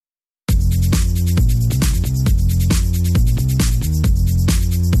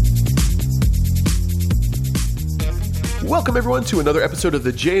Welcome, everyone, to another episode of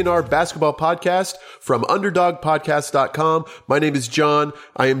the JNR Basketball Podcast from UnderdogPodcast.com. My name is John.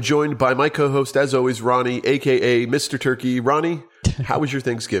 I am joined by my co-host, as always, Ronnie, a.k.a. Mr. Turkey. Ronnie, how was your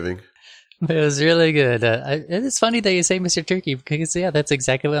Thanksgiving? It was really good. It's funny that you say Mr. Turkey because, yeah, that's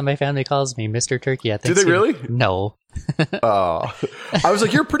exactly what my family calls me, Mr. Turkey. Do they really? No. Oh, I was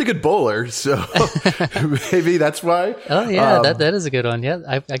like, you're a pretty good bowler, so maybe that's why. Oh, yeah, that is a good one. Yeah,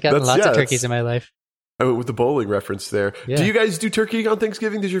 I've gotten lots of turkeys in my life. I went with the bowling reference there. Yeah. Do you guys do turkey on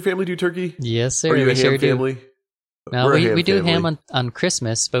Thanksgiving? Does your family do turkey? Yes, sir. Are you a ham sure family? No, we do ham on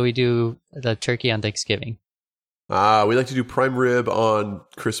Christmas, but we do the turkey on Thanksgiving. We like to do prime rib on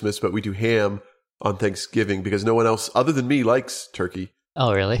Christmas, but we do ham on Thanksgiving because no one else other than me likes turkey.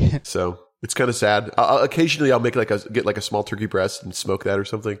 Oh, really? So it's kind of sad. Occasionally, I'll make get a small turkey breast and smoke that or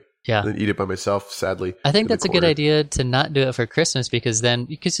something. Yeah, and then eat it by myself. Sadly, I think that's a good idea to not do it for Christmas because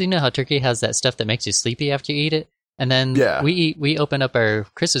you know how turkey has that stuff that makes you sleepy after you eat it, and then we open up our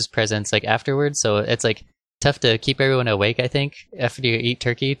Christmas presents like afterwards, so it's like tough to keep everyone awake. I think after you eat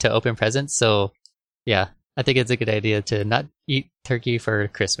turkey to open presents. So yeah, I think it's a good idea to not eat turkey for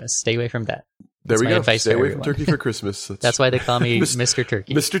Christmas. Stay away from that. There we go. Stay away from turkey for Christmas. That's why they call me Mr.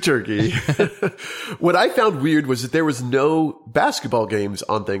 Turkey. Mr. Turkey. What I found weird was that there was no basketball games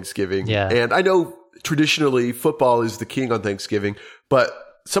on Thanksgiving. Yeah. And I know traditionally football is the king on Thanksgiving, but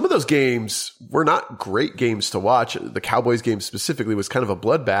some of those games were not great games to watch. The Cowboys game specifically was kind of a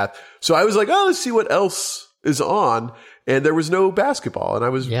bloodbath. So I was like, let's see what else is on. And there was no basketball, and I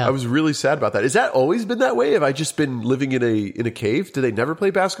was really sad about that. Has that always been that way? Have I just been living in a cave? Do they never play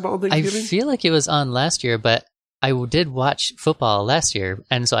basketball on Thanksgiving? I feel like it was on last year, but I did watch football last year,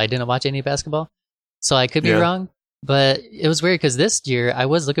 and so I didn't watch any basketball. So I could be wrong, but it was weird because this year I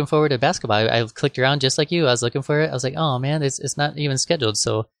was looking forward to basketball. I clicked around just like you. I was looking for it. I was like, oh man, it's not even scheduled.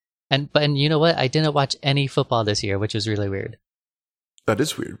 So, and you know what? I didn't watch any football this year, which was really weird. That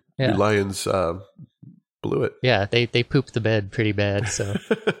is weird. Yeah. Your Lions blew it. Yeah, they pooped the bed pretty bad. So,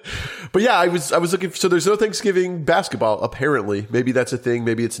 but yeah, I was looking. So there's no Thanksgiving basketball. Apparently, maybe that's a thing.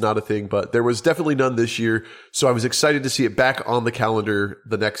 Maybe it's not a thing. But there was definitely none this year. So I was excited to see it back on the calendar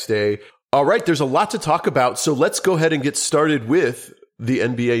the next day. All right, there's a lot to talk about. So let's go ahead and get started with the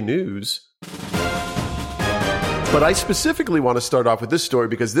NBA news. But I specifically want to start off with this story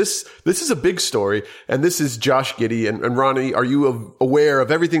because this is a big story, and this is Josh Giddey. And Ronnie, are you aware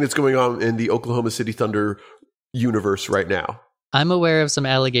of everything that's going on in the Oklahoma City Thunder universe right now? I'm aware of some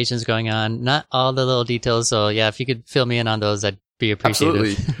allegations going on, not all the little details. So yeah, if you could fill me in on those, I'd be appreciative.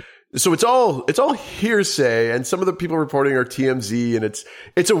 Absolutely. So it's all hearsay, and some of the people reporting are TMZ, and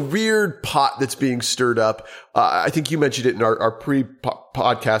it's a weird pot that's being stirred up. I think you mentioned it in our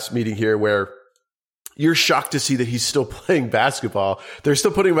pre-podcast meeting here where you're shocked to see that he's still playing basketball. They're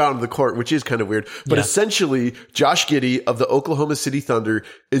still putting him out on the court, which is kind of weird. But essentially, Josh Giddey of the Oklahoma City Thunder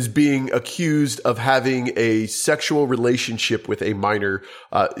is being accused of having a sexual relationship with a minor.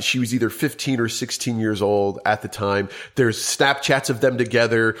 She was either 15 or 16 years old at the time. There's Snapchats of them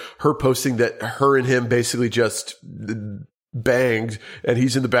together, her posting that her and him basically just banged, and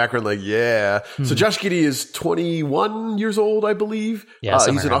he's in the background like, yeah. So Josh Giddey is 21 years old, I believe. Yeah,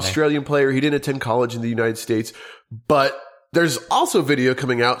 he's an Australian player. He didn't attend college in the United States, but there's also video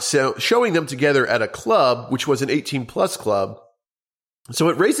coming out showing them together at a club, which was an 18-plus club. So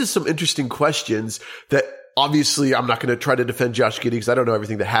it raises some interesting questions that obviously I'm not going to try to defend Josh Giddey because I don't know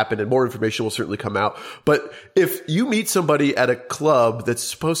everything that happened, and more information will certainly come out. But if you meet somebody at a club that's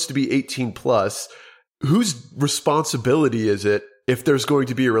supposed to be 18-plus, whose responsibility is it if there's going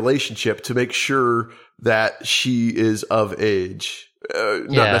to be a relationship to make sure that she is of age? Not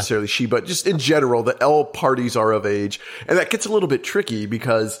necessarily she, but just in general, that all parties are of age. And that gets a little bit tricky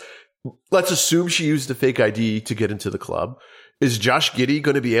because let's assume she used a fake ID to get into the club. Is Josh Giddey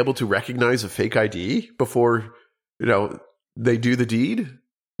going to be able to recognize a fake ID before, they do the deed?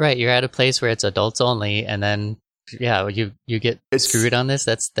 Right. You're at a place where it's adults only, and then you get screwed on this.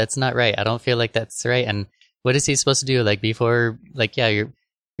 That's not right. I don't feel like that's right. And what is he supposed to do? Like before, you're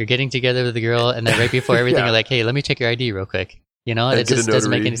getting together with the girl, and then right before everything, you're like, hey, let me check your ID real quick. It just doesn't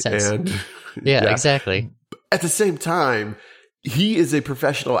make any sense. Exactly. At the same time, he is a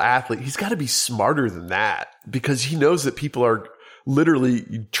professional athlete. He's got to be smarter than that because he knows that people are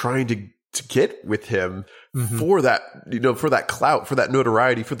literally trying to get with him for that, for that clout, for that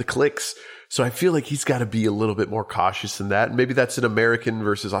notoriety, for the clicks. So I feel like he's got to be a little bit more cautious than that. And maybe that's an American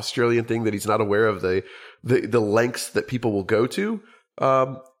versus Australian thing that he's not aware of the lengths that people will go to.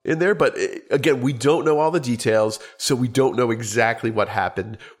 in there. But again, we don't know all the details, so we don't know exactly what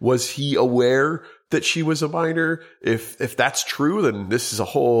happened. Was he aware that she was a minor? If that's true, then this is a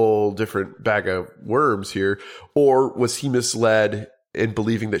whole different bag of worms here. Or was he misled in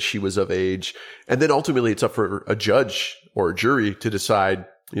believing that she was of age? And then ultimately it's up for a judge or a jury to decide,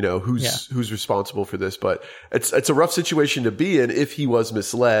 who's responsible for this. But it's a rough situation to be in if he was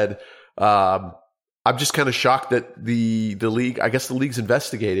misled. I'm just kind of shocked that the league, I guess the league's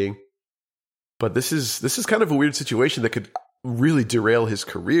investigating, but this is kind of a weird situation that could really derail his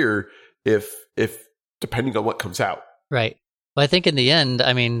career if depending on what comes out. Right. Well, I think in the end,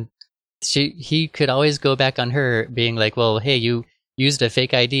 I mean, he could always go back on her being like, well, hey, you used a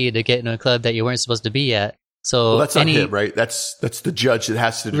fake ID to get into a club that you weren't supposed to be at. So that's not him, right? That's the judge that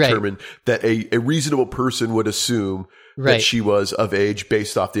has to determine that a reasonable person would assume that she was of age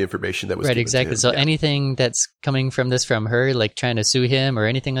based off the information that was given exactly. to him. So anything that's coming from her, like trying to sue him or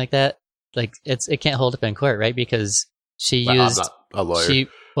anything like that, like it can't hold up in court, right? Because she used. I'm not a lawyer.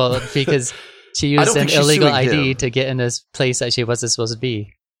 Because she used an illegal ID to get in this place that she wasn't supposed to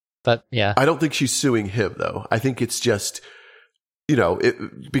be. But yeah, I don't think she's suing him though. I think it's just,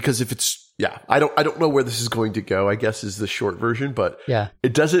 because if it's. Yeah, I don't know where this is going to go, I guess is the short version, but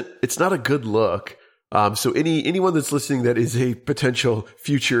it's not a good look. So anyone that's listening that is a potential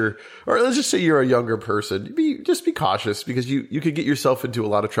future, or let's just say you're a younger person, just be cautious because you could get yourself into a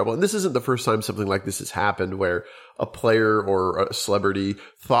lot of trouble. And this isn't the first time something like this has happened where a player or a celebrity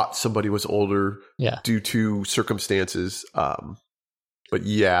thought somebody was older due to circumstances. But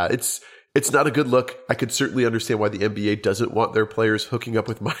yeah, it's not a good look. I could certainly understand why the NBA doesn't want their players hooking up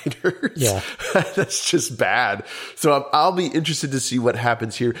with minors. Yeah. That's just bad. So I'll be interested to see what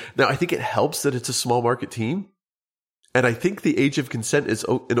happens here. Now, I think it helps that it's a small market team. And I think the age of consent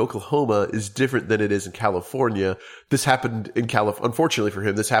in Oklahoma is different than it is in California. This happened in unfortunately for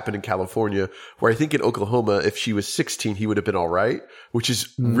him, this happened in California, where I think in Oklahoma, if she was 16, he would have been all right, which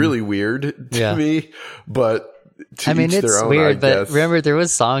is really weird to me. But it's weird, but remember there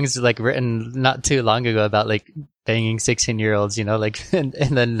was songs like written not too long ago about like banging 16-year-olds, like in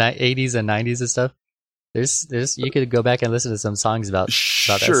the 80s and 90s and stuff. There's you could go back and listen to some songs about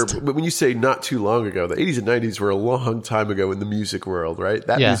sure, that. But when you say not too long ago, the 80s and 90s were a long time ago in the music world, right?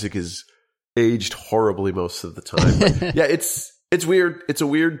 That music is aged horribly most of the time. But yeah, it's weird. It's a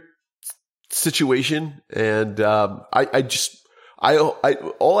weird situation, and all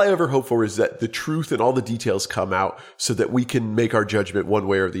I ever hope for is that the truth and all the details come out so that we can make our judgment one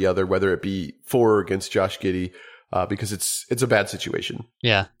way or the other, whether it be for or against Josh Giddey, because it's a bad situation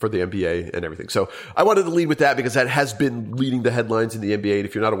for the NBA and everything. So I wanted to lead with that because that has been leading the headlines in the NBA. And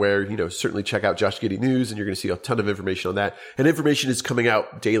if you're not aware, certainly check out Josh Giddey News and you're going to see a ton of information on that. And information is coming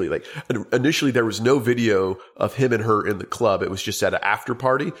out daily. Like initially there was no video of him and her in the club. It was just at an after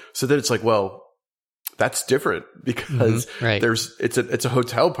party. So then it's like, well, that's different because it's a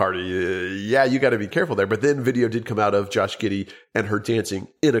hotel party. You got to be careful there. But then video did come out of Josh Giddey and her dancing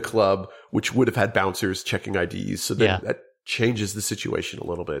in a club, which would have had bouncers checking IDs. So then that changes the situation a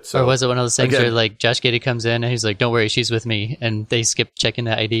little bit. So, or was it one of those things where like Josh Giddey comes in and he's like, "Don't worry, she's with me," and they skip checking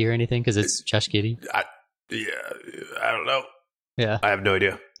the ID or anything because it's Josh Giddey? I don't know. Yeah, I have no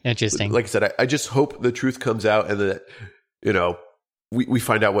idea. Interesting. Like I said, I just hope the truth comes out and that we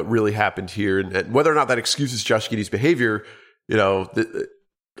find out what really happened here, and whether or not that excuses Josh Giddey's behavior, I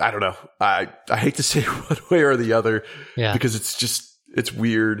don't know. I hate to say one way or the other because it's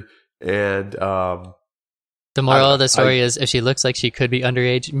weird. And the moral of the story is if she looks like she could be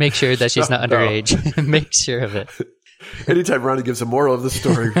underage, make sure that she's not underage. Make sure of it. Anytime Ronnie gives a moral of the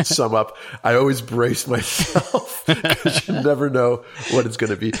story sum up, I always brace myself because you never know what it's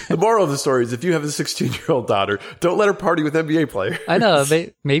going to be. The moral of the story is if you have a 16-year-old daughter, don't let her party with NBA players. I know.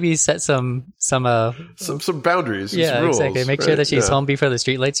 Maybe set some boundaries. Yeah, some rules, exactly. Make sure that she's home before the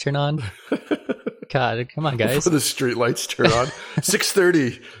streetlights turn on. God, come on, guys. Before the streetlights turn on.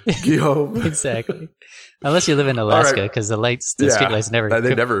 6:30. Guillaume. Exactly. Unless you live in Alaska because the streetlights never.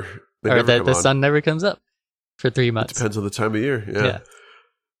 The sun never comes up. For 3 months. It depends on the time of year. Yeah.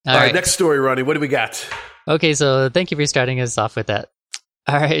 All right. Next story, Ronnie. What do we got? Okay, so thank you for starting us off with that.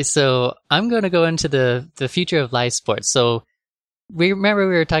 All right, so I'm going to go into the future of live sports. So we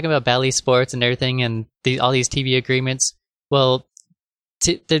were talking about Bally Sports and everything, and all these TV agreements. Well,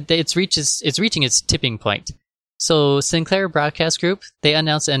 it's reaching its tipping point. So Sinclair Broadcast Group, they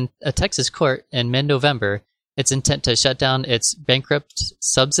announced in a Texas court in mid-November its intent to shut down its bankrupt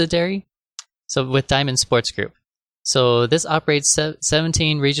subsidiary. So with Diamond Sports Group. So this operates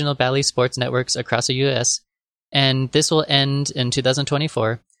 17 regional Bally Sports networks across the U.S., and this will end in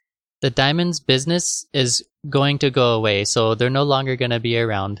 2024. the Diamonds business is going to go away, so they're no longer going to be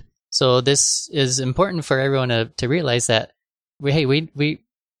around. So this is important for everyone to realize that we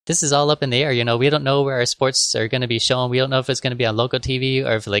this is all up in the air. You know, we don't know where our sports are going to be shown. We don't know if it's going to be on local TV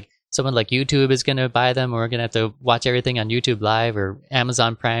or if like someone like YouTube is going to buy them, or we're going to have to watch everything on YouTube Live or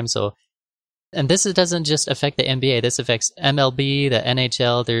Amazon Prime. So, and this doesn't just affect the NBA. This affects MLB, the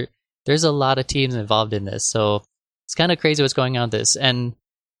NHL. There's a lot of teams involved in this. So it's kind of crazy what's going on with this. And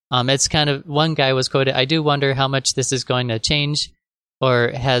it's kind of, one guy was quoted, "I do wonder how much this is going to change or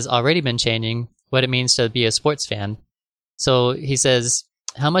has already been changing what it means to be a sports fan." So he says,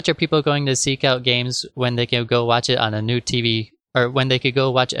 how much are people going to seek out games when they can go watch it on a new TV, or when they could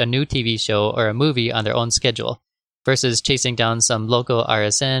go watch a new TV show or a movie on their own schedule versus chasing down some local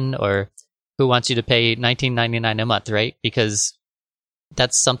RSN or who wants you to pay $19.99 a month, right? Because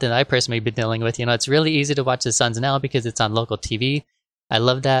that's something that I personally been dealing with. You know, it's really easy to watch the Suns now because it's on local TV. I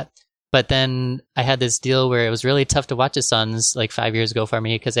love that. But then I had this deal where it was really tough to watch the Suns like 5 years ago for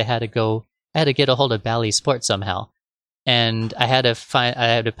me because I had to get a hold of Bally Sports somehow. And I had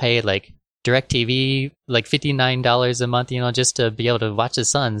to pay like DirecTV like $59 a month, you know, just to be able to watch the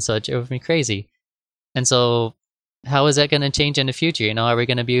Suns. So it drove me crazy. And so how is that going to change in the future? You know, are we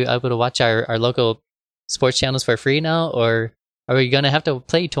going to be able to watch our local sports channels for free now, or are we going to have to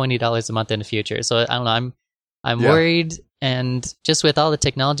pay $20 a month in the future? So I don't know. I'm worried. And just with all the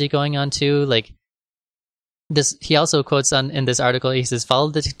technology going on too, like this, he also quotes in this article, he says, follow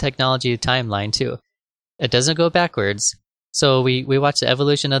the technology timeline too. It doesn't go backwards. So we watch the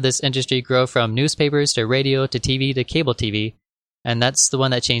evolution of this industry grow from newspapers to radio to TV to cable TV. And that's the one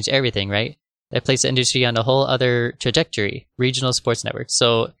that changed everything, right? That placed the industry on a whole other trajectory, regional sports networks.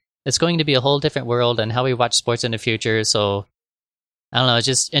 So it's going to be a whole different world and how we watch sports in the future. So I don't know. It's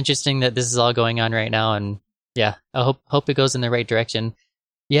just interesting that this is all going on right now. And yeah, I hope it goes in the right direction.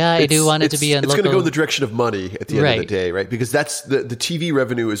 Yeah, I do want it to be It's going to go in the direction of money at the end of the day, right? Because that's the TV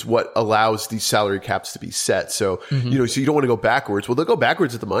revenue is what allows these salary caps to be set. So, you know, so you don't want to go backwards. Well, they'll go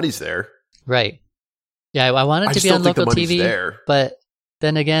backwards if the money's there. Right. Yeah, I want it to be on local TV, but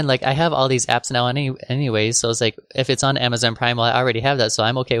then again, like I have all these apps now anyways. So it's like, if it's on Amazon Prime, well, I already have that. So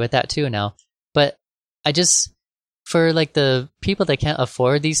I'm okay with that too now. But I just, for like the people that can't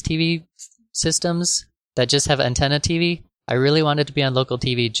afford these TV systems that just have antenna TV, I really want it to be on local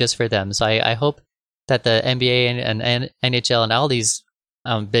TV just for them. So I hope that the NBA and NHL and all these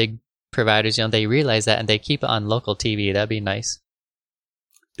big providers, you know, they realize that and they keep it on local TV. That'd be nice.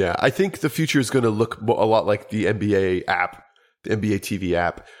 Yeah, I think the future is going to look a lot like the NBA app, the NBA TV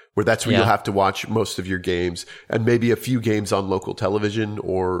app, where that's where you'll have to watch most of your games and maybe a few games on local television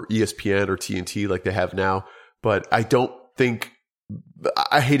or ESPN or TNT like they have now. But I don't think...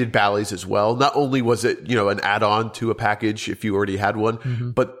 I hated Bally's as well. Not only was it, you know, an add-on to a package if you already had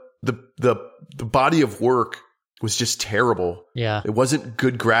one, but the body of work was just terrible. Yeah. It wasn't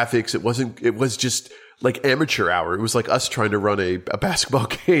good graphics. It was just like amateur hour. It was like us trying to run a basketball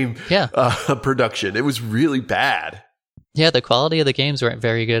game production. It was really bad. Yeah, the quality of the games weren't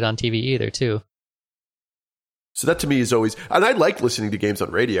very good on TV either, too. So that to me is always, and I like listening to games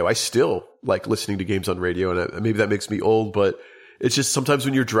on radio. I still like listening to games on radio, and maybe that makes me old, but it's just sometimes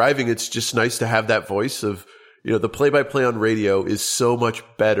when you're driving, it's just nice to have that voice of, you know, the play-by-play on radio is so much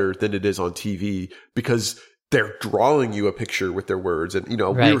better than it is on TV because they're drawing you a picture with their words. And, you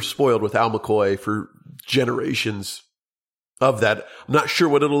know, we were spoiled with Al McCoy for generations of that. I'm not sure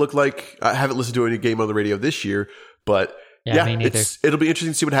what it'll look like. I haven't listened to any game on the radio this year, but it'll be interesting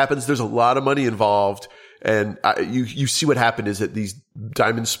to see what happens. There's a lot of money involved. And you see what happened is that these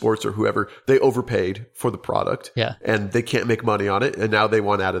Diamond Sports or whoever, they overpaid for the product. Yeah. And they can't make money on it. And now they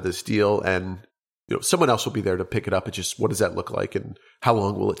want out of this deal. And, you know, someone else will be there to pick it up. It's just, what does that look like? And how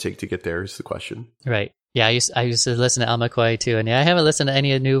long will it take to get there is the question. Right. Yeah. I used to listen to Al McCoy too. And I haven't listened to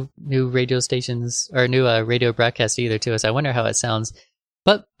any new radio stations or new radio broadcasts either too. So I wonder how it sounds.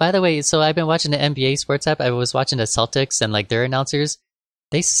 But by the way, so I've been watching the NBA sports app. I was watching the Celtics and like their announcers.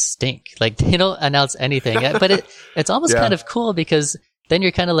 They stink. Like they don't announce anything, but it's almost kind of cool because then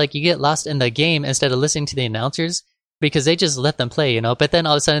you're kind of like, you get lost in the game instead of listening to the announcers because they just let them play, you know, but then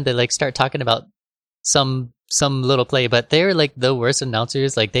all of a sudden they like start talking about some little play, but they're like the worst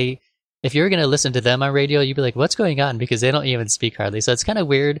announcers. Like if you were going to listen to them on radio, you'd be like, what's going on? Because they don't even speak hardly. So it's kind of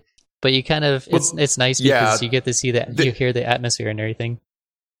weird, but you kind of, it's nice because you get to see that, you hear the atmosphere and everything.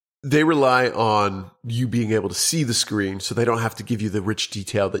 They rely on you being able to see the screen, so they don't have to give you the rich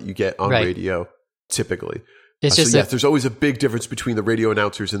detail that you get on radio, typically. It's just there's always a big difference between the radio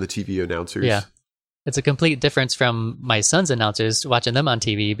announcers and the TV announcers. Yeah. It's a complete difference from my son's announcers, watching them on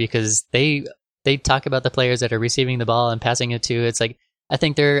TV, because they talk about the players that are receiving the ball and passing it to. It's like, I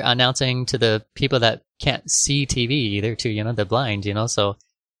think they're announcing to the people that can't see TV either, too, the blind, so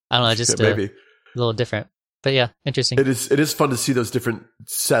I don't know, just maybe a little different. But yeah, interesting. It is fun to see those different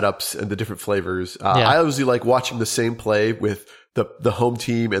setups and the different flavors. I obviously like watching the same play with the home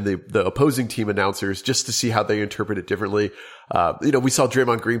team and the opposing team announcers just to see how they interpret it differently. We saw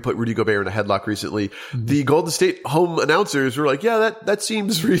Draymond Green put Rudy Gobert in a headlock recently. Mm-hmm. The Golden State home announcers were like, yeah, that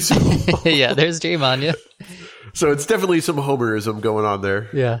seems reasonable. Yeah, there's Draymond, yeah. So it's definitely some homerism going on there.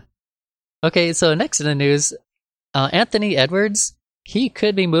 Yeah. Okay, so next in the news, Anthony Edwards, he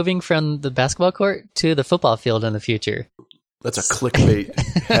could be moving from the basketball court to the football field in the future. That's a clickbait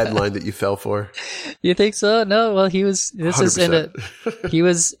headline that you fell for. You think so? No. Well, he was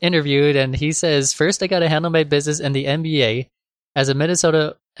interviewed, and he says, "First, I got to handle my business in the NBA. As a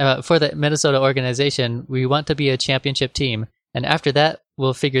Minnesota for the Minnesota organization, we want to be a championship team, and after that,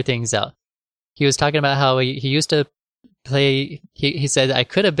 we'll figure things out." He was talking about how he used to play. He said, "I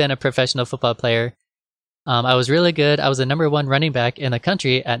could have been a professional football player. I was really good. I was the number 1 running back in the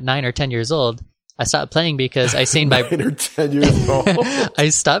country at 9 or 10 years old. I stopped playing because I seen my 9 or 10 years old. I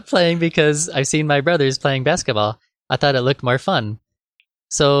stopped playing because I seen my brothers playing basketball. I thought it looked more fun.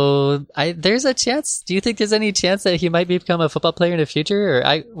 So there's a chance. Do you think there's any chance that he might become a football player in the future?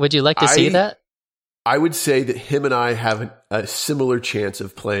 Or would you like to see that? I would say that him and I have a similar chance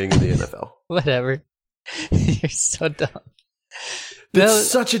of playing in the NFL. Whatever. You're so dumb. It's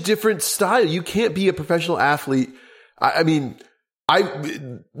such a different style. You can't be a professional athlete. I mean,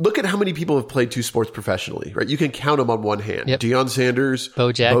 look at how many people have played 2 sports professionally, right? You can count them on one hand. Yep. Deion Sanders,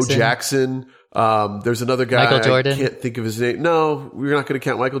 Bo Jackson. There's another guy. Michael Jordan. I can't think of his name. No, we're not going to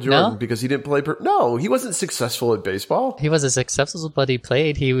count Michael Jordan because he didn't play. No, he wasn't successful at baseball. He wasn't successful, but he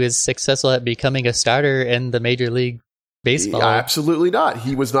played. He was successful at becoming a starter in the Major League Baseball. Absolutely not.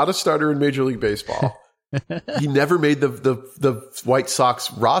 He was not a starter in Major League Baseball. He never made the White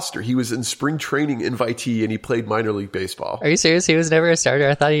Sox roster. He was in spring training invitee and he played minor league baseball. Are you serious? He was never a starter?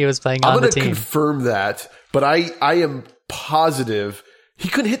 I thought he was playing on the team. I'm going to confirm that, but I am positive he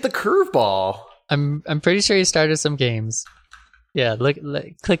couldn't hit the curveball. I'm pretty sure he started some games. Yeah,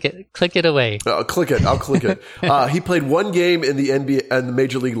 click it away. I'll click it. He played 1 game in the NBA and the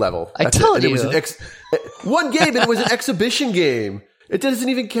major league level. That's told you. It was one game, and it was an exhibition game. It doesn't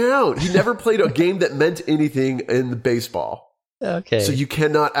even count. He never played a game that meant anything in the baseball. Okay. So you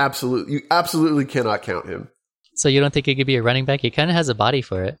absolutely cannot count him. So you don't think he could be a running back? He kind of has a body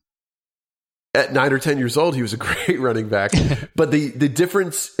for it. At 9 or 10 years old, he was a great running back. But the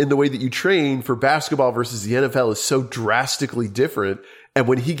difference in the way that you train for basketball versus the NFL is so drastically different. And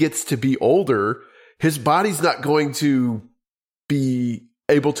when he gets to be older, his body's not going to be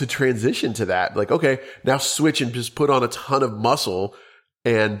able to transition to that. Like, okay, now switch and just put on a ton of muscle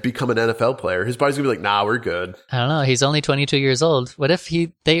and become an NFL player. His body's gonna be like, nah, we're good. I don't know. He's only 22 years old. What if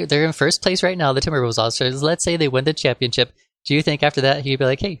they're in first place right now, the Timberwolves All-Stars. Let's say they win the championship. Do you think after that he'd be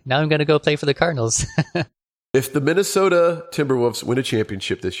like, hey, now I'm going to go play for the Cardinals? If the Minnesota Timberwolves win a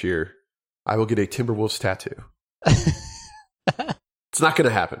championship this year, I will get a Timberwolves tattoo. It's not going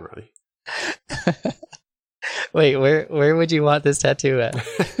to happen, Ronnie. Wait, where would you want this tattoo at?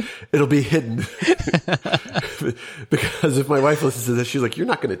 It'll be hidden. Because if my wife listens to this, she's like, you're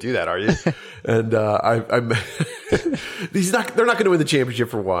not going to do that, are you? And I'm they're not going to win the championship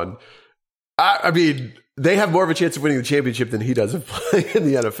for one. I mean, they have more of a chance of winning the championship than he does of playing in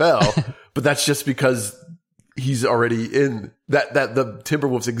the NFL, but that's just because he's already in that the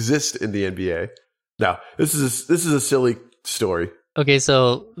Timberwolves exist in the NBA. Now, this is a silly story. Okay,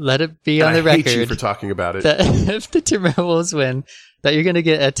 so let it be on the record. I hate you for talking about it. That if the Timberwolves win, that you're going to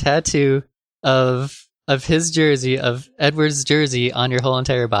get a tattoo of his jersey, of Edwards' jersey on your whole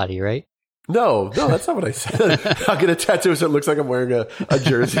entire body, right? No, that's not what I said. I'll get a tattoo so it looks like I'm wearing a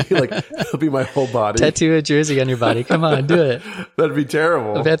jersey. Like, it'll be my whole body. Tattoo a jersey on your body. Come on, do it. That'd be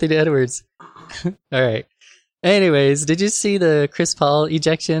terrible. Of Anthony Edwards. All right. Anyways, did you see the Chris Paul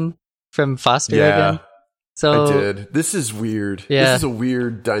ejection from Foster again? So I did. This is weird. Yeah. This is a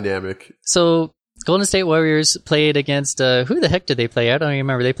weird dynamic. So Golden State Warriors played against who the heck did they play? I don't even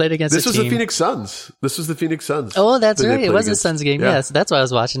remember. They played against the Phoenix Suns. This was the Phoenix Suns. Oh, that's right. It was a Suns game. Yeah. So that's why I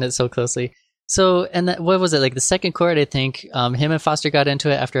was watching it so closely. So, and what was it, like the second quarter, I think, him and Foster got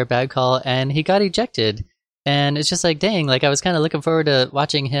into it after a bad call, and he got ejected. And it's just like, dang, like I was kind of looking forward to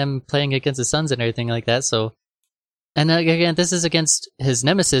watching him playing against the Suns and everything like that. So, and again, this is against his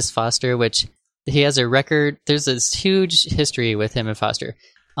nemesis, Foster, which he has a record. There's this huge history with him and Foster.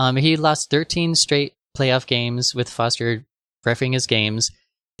 He lost 13 straight playoff games with Foster refereeing his games.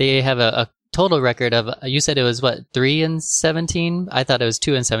 They have a total record of, you said it was what, 3-17? I thought it was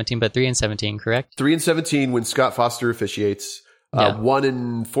 2-17, but 3-17, correct? 3-17 when Scott Foster officiates. 1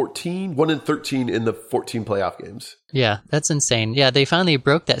 in 14, 1 in 13 in the 14 playoff games. Yeah, that's insane. Yeah, they finally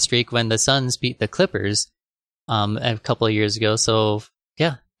broke that streak when the Suns beat the Clippers a couple of years ago. So,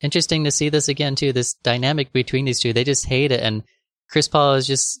 yeah, interesting to see this again, too, this dynamic between these two. They just hate it. And Chris Paul is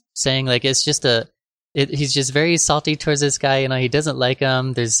just saying, like, it's just he's just very salty towards this guy. You know, he doesn't like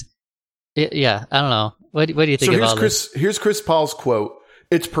him. Yeah, I don't know. What do you think of all this? Here's Chris Paul's quote.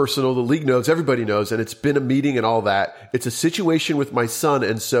 It's personal. The league knows, everybody knows, and it's been a meeting and all that. It's a situation with my son,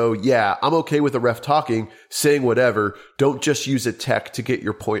 and so, yeah, I'm okay with the ref talking, saying whatever. Don't just use a tech to get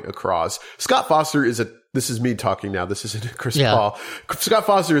your point across. Scott Foster this is me talking now. This isn't Chris Paul. Scott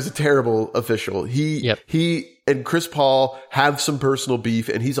Foster is a terrible official. He and Chris Paul have some personal beef,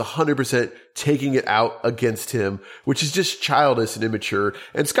 and he's 100% taking it out against him, which is just childish and immature.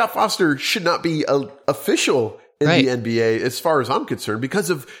 And Scott Foster should not be an official in the NBA, as far as I'm concerned, because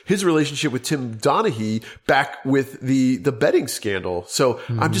of his relationship with Tim Donaghy back with the betting scandal. So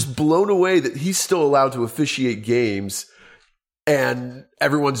I'm just blown away that he's still allowed to officiate games and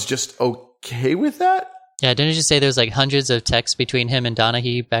everyone's just okay with that. Yeah, didn't you say there's like hundreds of texts between him and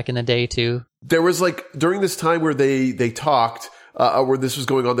Donaghy back in the day too? There was like, during this time where they talked, where this was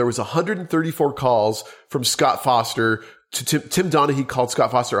going on, there was 134 calls from Scott Foster to Tim Donaghy called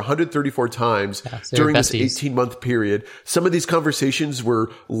Scott Foster 134 times during this 18-month period. Some of these conversations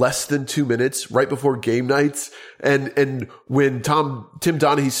were less than 2 minutes right before game nights. And when Tim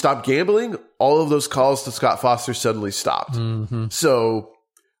Donaghy stopped gambling, all of those calls to Scott Foster suddenly stopped. Mm-hmm. So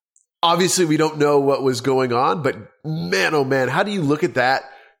obviously we don't know what was going on, but man, oh man, how do you look at that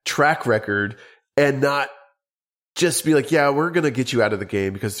track record and not just be like, yeah, we're going to get you out of the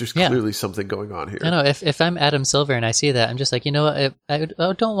game because there's clearly something going on here. I know. If I'm Adam Silver and I see that, I'm just like, you know what?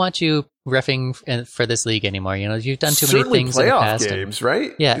 I don't want you reffing for this league anymore. You know, you've done too many things in the past. Games,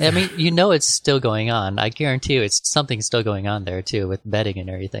 right? Yeah. I mean, you know, it's still going on. I guarantee you something's still going on there too with betting and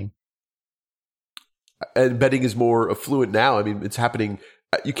everything. And betting is more affluent now. I mean, it's happening.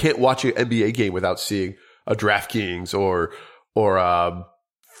 You can't watch an NBA game without seeing a DraftKings or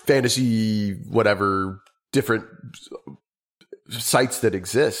fantasy, whatever, different sites that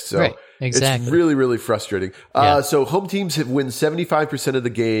exist. So exactly. It's really, really frustrating. So home teams have won 75% of the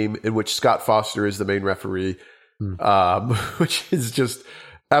game in which Scott Foster is the main referee, which is just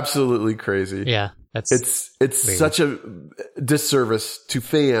absolutely crazy. Yeah. It's weird. Such a disservice to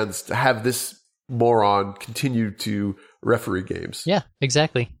fans to have this moron continue to referee games. Yeah,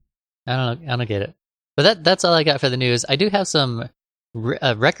 exactly. I don't get it. But that's all I got for the news. I do have some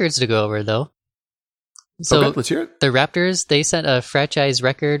records to go over though. So okay, let's hear it. The Raptors, they set a franchise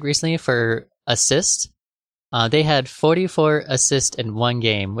record recently for assists. They had 44 assists in one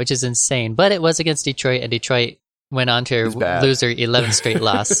game, which is insane. But it was against Detroit, and Detroit went on to lose their 11th straight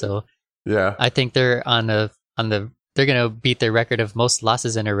loss. So yeah, I think they're they're going to beat their record of most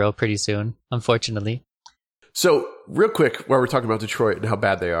losses in a row pretty soon, unfortunately. So real quick, while we're talking about Detroit and how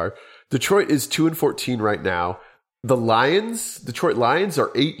bad they are, Detroit is 2-14 right now. The Detroit Lions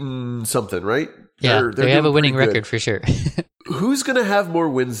are 8 and something, right? Yeah, they have a winning record for sure. Who's going to have more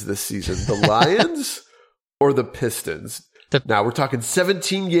wins this season, the Lions or the Pistons? Now we're talking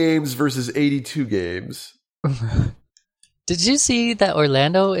 17 games versus 82 games. Did you see that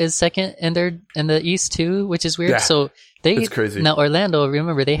Orlando is second in the East too, which is weird? Yeah, so it's crazy. Now Orlando,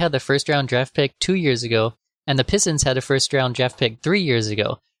 remember they had the first round draft pick 2 years ago, and the Pistons had a first round draft pick 3 years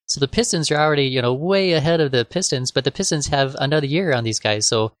ago. So the Pistons are already, way ahead of the Pistons, but the Pistons have another year on these guys.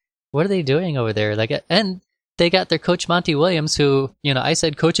 So what are they doing over there? And they got their coach Monty Williams, who, I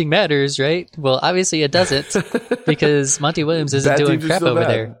said coaching matters, right? Well, obviously it doesn't, because Monty Williams isn't doing crap over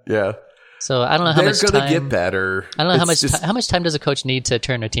there. Yeah. So I don't know how much time. They're going to get better. I don't know how much time does a coach need to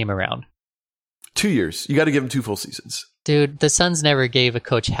turn a team around? 2 years. You got to give them 2 full seasons. Dude, the Suns never gave a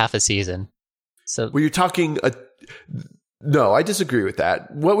coach half a season. So well, you're talking no, I disagree with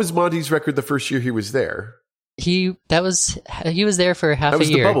that. What was Monty's record the first year he was there? He was there for half a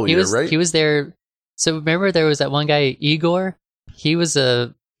year. The bubble year, right? He was there. So remember there was that one guy, Igor? He was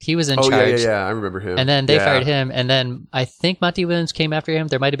in charge. Yeah, I remember him. And then they fired him, and then I think Monty Williams came after him.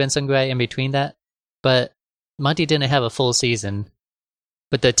 There might have been some guy in between that, but Monty didn't have a full season.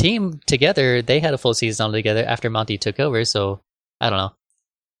 But the team together, they had a full season altogether after Monty took over, so I don't know.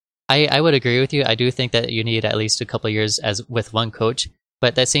 I would agree with you. I do think that you need at least a couple of years as with one coach,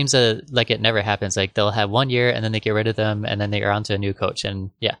 but that seems like it never happens. Like they'll have 1 year and then they get rid of them and then they are on to a new coach.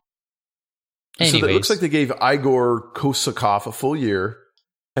 And yeah. Anyways. So it looks like they gave Igor Kosakov a full year,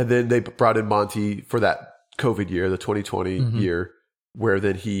 and then they brought in Monty for that COVID year, the 2020 year, where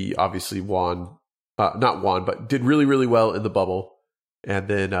then he obviously not won, but did really, really well in the bubble. And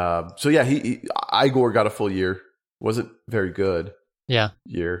then, Igor got a full year. Wasn't very good.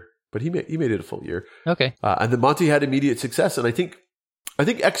 Year, but he made it a full year. Okay. And then Monty had immediate success, and I think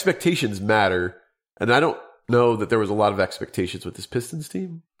expectations matter, and I don't know that there was a lot of expectations with this Pistons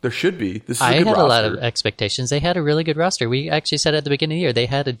team. There should be. This is a good roster. A lot of expectations. They had a really good roster. We actually said at the beginning of the year they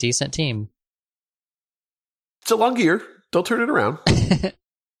had a decent team. It's a long year. They'll turn it around.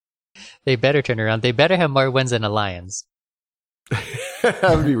 They better turn around. They better have more wins than the Lions.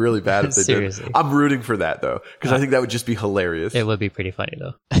 That would be really bad if they Seriously. did. I'm rooting for that, though, because I think that would just be hilarious. It would be pretty funny,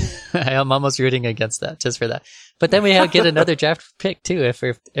 though. I'm almost rooting against that, just for that. But then we get another draft pick, too,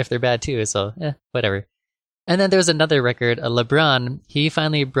 if they're bad, too. So, whatever. And then there was another record. LeBron, he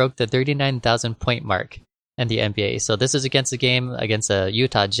finally broke the 39,000 point mark in the NBA. So this is against a game against the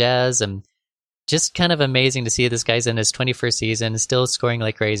Utah Jazz, and just kind of amazing to see this guy's in his 21st season, still scoring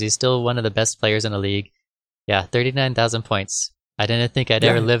like crazy, still one of the best players in the league. Yeah, 39,000 points. I didn't think I'd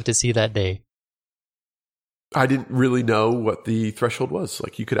ever live to see that day. I didn't really know what the threshold was.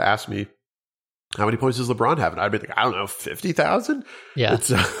 Like, you could ask me, how many points does LeBron have? And I'd be like, I don't know, 50,000? Yeah.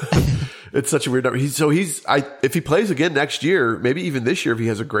 It's such a weird number. If he plays again next year, maybe even this year, if he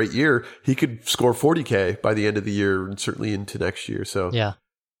has a great year, he could score 40K by the end of the year and certainly into next year. So yeah,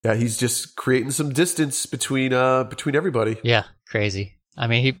 he's just creating some distance between everybody. Yeah, crazy. I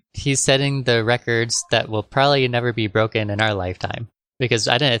mean, he's setting the records that will probably never be broken in our lifetime, because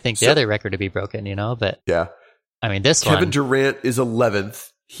I didn't think the other record would be broken, but yeah. I mean, Kevin Durant is 11th.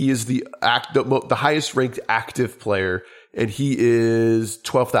 He is the highest ranked active player, and he is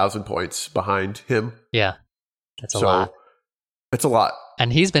 12,000 points behind him. Yeah, that's a lot. That's a lot.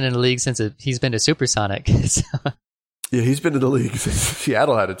 And he's been in the league since he's been to Supersonic. So. Yeah, he's been in the league since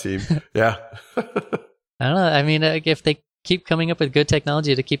Seattle had a team. Yeah. I don't know. I mean, if they keep coming up with good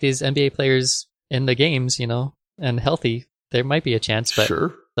technology to keep these NBA players in the games, and healthy, there might be a chance. But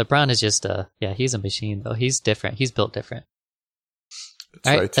sure. LeBron is just, he's a machine, though. He's different. He's built different.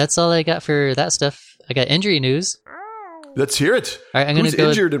 That's right. That's all I got for that stuff. I got injury news. Let's hear it. All right, I'm going to go.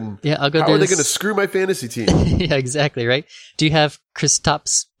 Injured and I'll go. How are they going to screw my fantasy team? Yeah, exactly, right? Do you have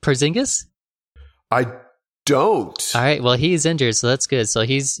Kristaps Porzingis? I don't. All right, well, he's injured, so that's good. So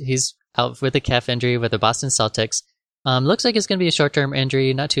he's out with a calf injury with the Boston Celtics. Looks like it's going to be a short-term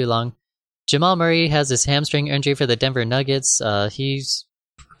injury, not too long. Jamal Murray has this hamstring injury for the Denver Nuggets. He's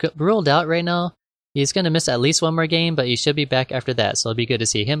ruled out right now. He's going to miss at least one more game, but he should be back after that, so it'll be good to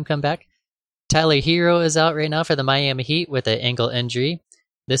see him come back. Tyler Hero is out right now for the Miami Heat with an ankle injury.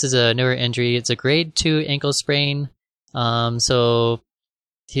 This is a newer injury. It's a grade 2 ankle sprain. So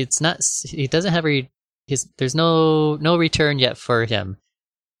he doesn't have there's no return yet for him.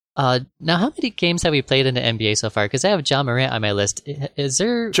 Now, how many games have we played in the NBA so far? Because I have John Morant on my list. Are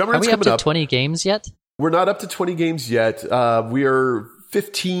we up to 20 games yet? We're not up to 20 games yet. We are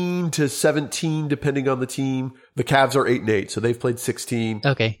 15 to 17, depending on the team. The Cavs are 8-8, so they've played 16.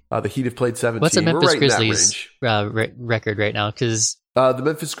 Okay. The Heat have played 17. What's the Memphis Grizzlies record right now? Because the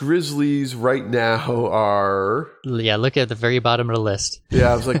Memphis Grizzlies right now are... Yeah, look at the very bottom of the list.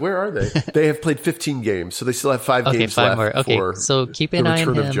 Yeah, I was like, where are they? They have played 15 games, so they still have 5 games left. More. Okay, so keep an eye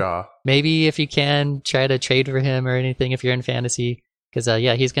on him. Maybe if you can, try to trade for him or anything if you're in fantasy. Because,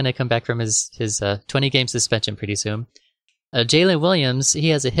 he's going to come back from his 20-game suspension pretty soon. Jalen Williams, he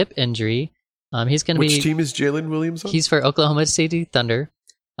has a hip injury. He's going to Which team is Jalen Williams on? He's for Oklahoma City Thunder.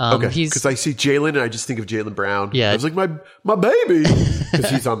 Okay, because I see Jalen and I just think of Jaylen Brown. Yeah. I was like, my baby, because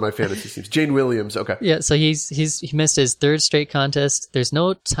he's on my fantasy teams. Jane Williams, okay. Yeah, so he missed his 3rd straight contest. There's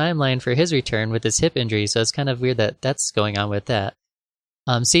no timeline for his return with his hip injury, so it's kind of weird that's going on with that.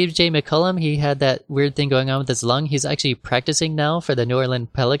 CJ McCollum, he had that weird thing going on with his lung. He's actually practicing now for the New Orleans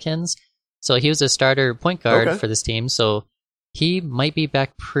Pelicans. So he was a starter point guard for this team, so he might be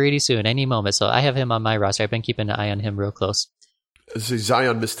back pretty soon, any moment. So I have him on my roster. I've been keeping an eye on him real close. So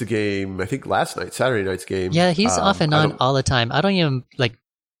Zion missed a game, I think last night, Saturday night's game. Yeah, he's off and on all the time. I don't even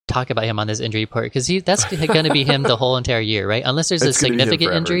talk about him on this injury report because that's going to be him the whole entire year, right? Unless there's a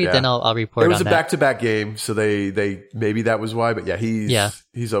significant injury, then I'll report on that. It was a back-to-back game, so they maybe that was why. But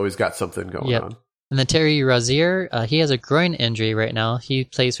he's always got something going on. And then Terry Rozier, he has a groin injury right now. He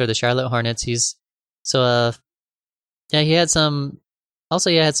plays for the Charlotte Hornets. He had some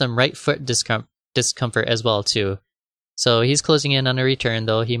right foot discomfort as well too. So he's closing in on a return,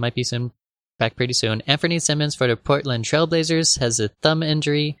 though. He might be back pretty soon. Anthony Simmons for the Portland Trailblazers has a thumb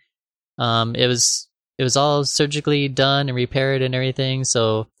injury. It was all surgically done and repaired and everything,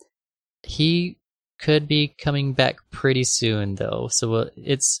 so he could be coming back pretty soon, though. So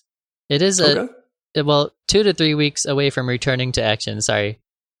it is 2 to 3 weeks away from returning to action. Sorry,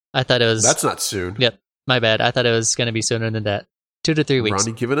 I thought it was. That's not soon. Yep, my bad. I thought it was going to be sooner than that. 2 to 3 weeks.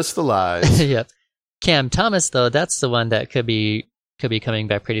 Ronnie giving us the lies. Yep. Cam Thomas, though, that's the one that could be coming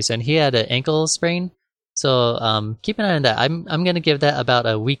back pretty soon. He had an ankle sprain, so keep an eye on that. I'm going to give that about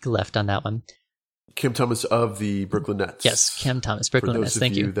a week left on that one. Cam Thomas of the Brooklyn Nets. Yes, Cam Thomas, Brooklyn Nets.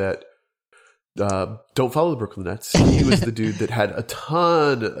 Thank you. That don't follow the Brooklyn Nets. He was the dude that had a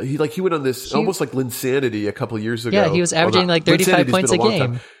ton. He went on this almost like Linsanity a couple years ago. Yeah, he was averaging like 35 points a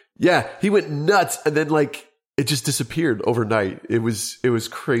game. Yeah, he went nuts, and then it just disappeared overnight. It was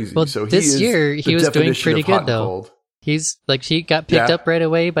crazy. Well, so this year he was doing pretty good though. He's he got picked up right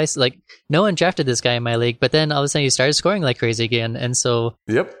away by no one drafted this guy in my league, but then all of a sudden he started scoring like crazy again, and so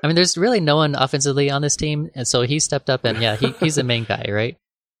yep. I mean, there's really no one offensively on this team, and so he stepped up, and he's the main guy, right?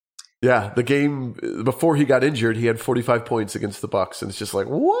 Yeah, the game before he got injured, he had 45 points against the Bucks, and it's just like,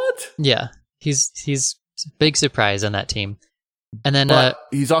 what? Yeah, he's big surprise on that team, and then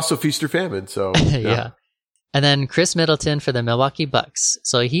he's also feast or famine, so yeah. And then Chris Middleton for the Milwaukee Bucks,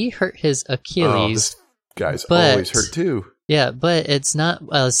 so he hurt his Achilles. Guy's always hurt too. Yeah, but it's not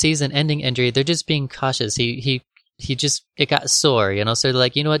a season-ending injury. They're just being cautious. It got sore, so they're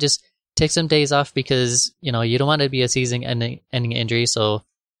like, you know what, just take some days off because you don't want it to be a season-ending injury. So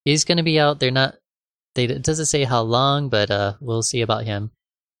he's going to be out. It doesn't say how long, but we'll see about him.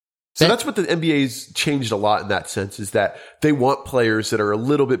 So that's what the NBA's changed a lot in that sense, is that they want players that are a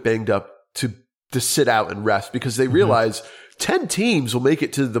little bit banged up to sit out and rest because they realize 10 teams will make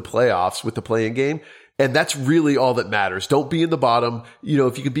it to the playoffs with the play-in game. And that's really all that matters. Don't be in the bottom.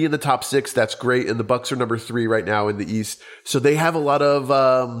 If you can be in the top 6, that's great. And the Bucks are number 3 right now in the East. So they have a lot of,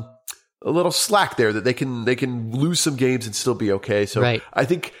 a little slack there that they can lose some games and still be okay. So right. I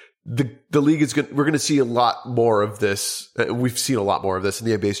think the league is we're going to see a lot more of this. We've seen a lot more of this, and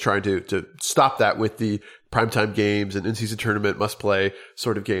the NBA is trying to stop that with the primetime games and in-season tournament must play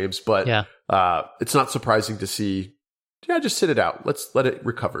sort of games. But it's not surprising to see, just sit it out. Let's let it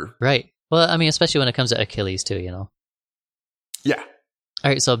recover. Right. Well, I mean, especially when it comes to Achilles too, Yeah.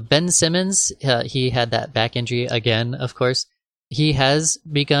 All right. So Ben Simmons, he had that back injury again, of course. He has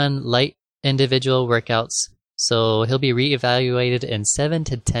begun light individual workouts, so he'll be reevaluated in 7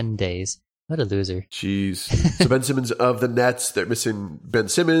 to 10 days. What a loser. Jeez. So Ben Simmons of the Nets, they're missing Ben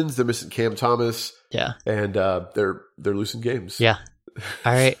Simmons, they're missing Cam Thomas. Yeah. And they're losing games. Yeah.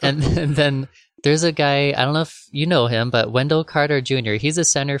 All right. And then there's a guy, I don't know if you know him, but Wendell Carter Jr., he's a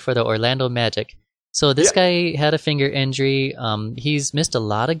center for the Orlando Magic. So this guy had a finger injury. He's missed a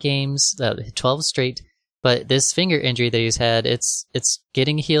lot of games, 12 straight. But this finger injury that he's had, it's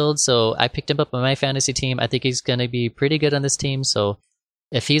getting healed. So I picked him up on my fantasy team. I think he's going to be pretty good on this team. So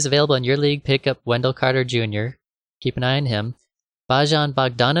if he's available in your league, pick up Wendell Carter Jr. Keep an eye on him. Bojan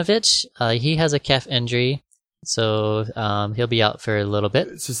Bogdanovic, he has a calf injury. So he'll be out for a little bit.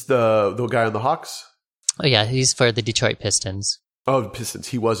 Is this the guy on the Hawks? Oh, yeah. He's for the Detroit Pistons. Oh, the Pistons.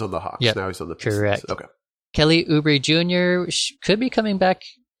 He was on the Hawks. Yep. Now he's on the Pistons. Correct. Okay. Kelly Oubre Jr. could be coming back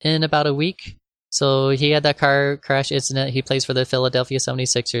in about a week. So he had that car crash incident. He plays for the Philadelphia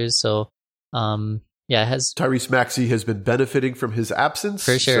 76ers. So, Tyrese Maxey has been benefiting from his absence.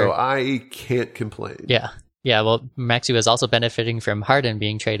 For sure. So I can't complain. Yeah. Yeah. Well, Maxey was also benefiting from Harden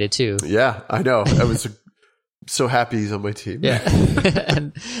being traded too. Yeah, I know. I was so happy he's on my team. Yeah.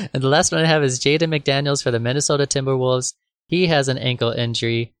 and the last one I have is Jaden McDaniels for the Minnesota Timberwolves. He has an ankle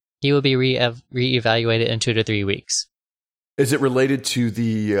injury. He will be reevaluated in 2 to 3 weeks. Is it related to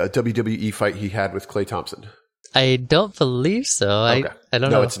the WWE fight he had with Klay Thompson? I don't believe so. Okay. I don't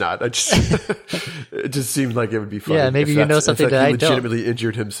know. No, it's not. It just seemed like it would be funny. Yeah, maybe you know something that I don't. He legitimately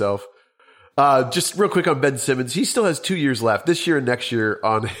injured himself. Just real quick on Ben Simmons. He still has 2 years left, this year and next year,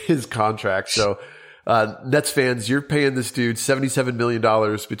 on his contract. So Nets fans, you're paying this dude $77 million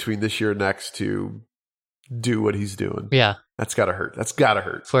between this year and next to do what he's doing. Yeah. That's got to hurt. That's got to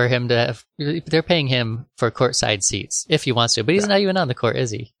hurt. For him to they're paying him for courtside seats if he wants to, but he's not even on the court, is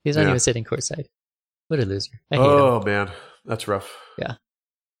he? He's not even sitting courtside. What a loser. I hate him. Man. That's rough. Yeah.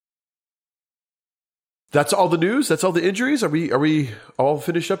 That's all the news? That's all the injuries? Are we all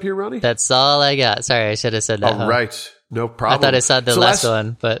finished up here, Ronnie? That's all I got. Sorry, I should have said that. All right. No problem. I thought I saw the last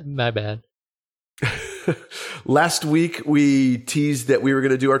one, but my bad. Last week, we teased that we were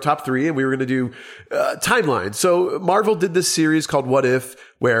going to do our top 3 and we were going to do timelines. So Marvel did this series called What If,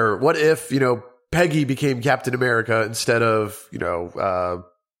 where what if, Peggy became Captain America instead of,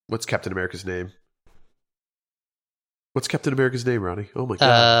 what's Captain America's name? What's Captain America's name, Ronnie? Oh my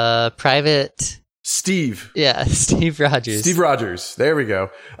God. Private Steve. Yeah, Steve Rogers. Steve Rogers. There we go.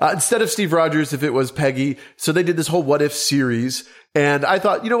 Instead of Steve Rogers, if it was Peggy. So they did this whole What If series. And I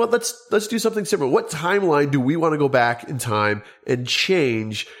thought, you know what? Let's do something similar. What timeline do we want to go back in time and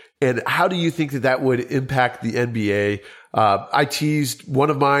change? And how do you think that would impact the NBA? I teased one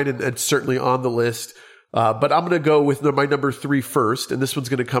of mine and certainly on the list. But I'm going to go with my number 3 first. And this one's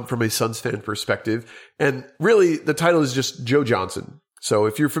going to come from a Suns fan perspective. And really, the title is just Joe Johnson. So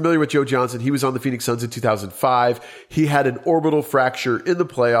if you're familiar with Joe Johnson, he was on the Phoenix Suns in 2005. He had an orbital fracture in the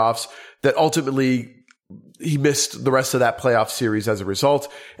playoffs that ultimately he missed the rest of that playoff series as a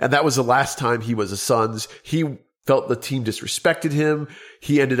result. And that was the last time he was a Suns. He felt the team disrespected him.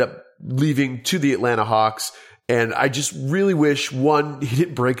 He ended up leaving to the Atlanta Hawks. And I just really wish, one, he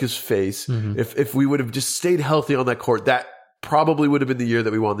didn't break his face. Mm-hmm. If we would have just stayed healthy on that court, that probably would have been the year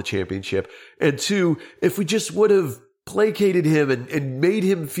that we won the championship. And two, if we just would have placated him and made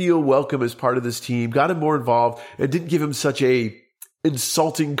him feel welcome as part of this team, got him more involved, and didn't give him such a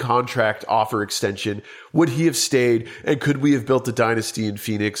insulting contract offer extension, would he have stayed, and could we have built a dynasty in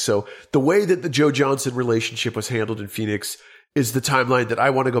Phoenix? So the way that the Joe Johnson relationship was handled in Phoenix is the timeline that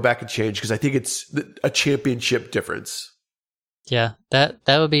I want to go back and change, because I think it's a championship difference. Yeah, that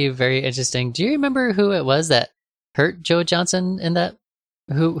would be very interesting. Do you remember who it was that hurt Joe Johnson in that?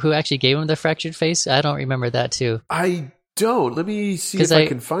 Who actually gave him the fractured face? I don't remember that too. I don't. Let me see if I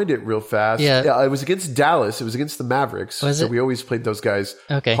can find it real fast. Yeah, it was against Dallas. It was against the Mavericks. Was it? We always played those guys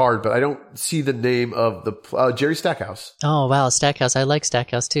hard, but I don't see the name of the Jerry Stackhouse. Oh, wow, Stackhouse. I like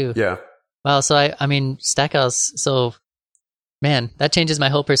Stackhouse too. Yeah. Wow, so I mean, Stackhouse, so man, that changes my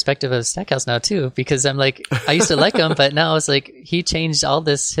whole perspective of Stackhouse now too, because I'm like, I used to like him, but now it's like he changed all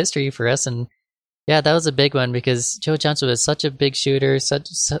this history for us. And yeah, that was a big one, because Joe Johnson was such a big shooter.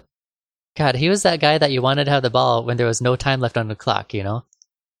 God, he was that guy that you wanted to have the ball when there was no time left on the clock, you know?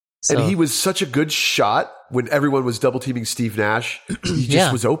 So, and he was such a good shot when everyone was double teaming Steve Nash. He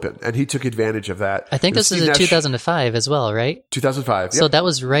just was open, and he took advantage of that. I think this was in 2005 as well, right? 2005. So that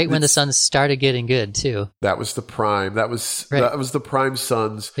was right when the Suns started getting good too. That was the prime. That was the prime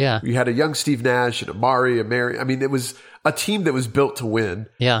Suns. Yeah. We had a young Steve Nash and Amari. I mean, it was a team that was built to win.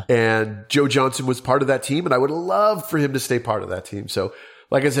 Yeah. And Joe Johnson was part of that team, and I would have loved for him to stay part of that team. So,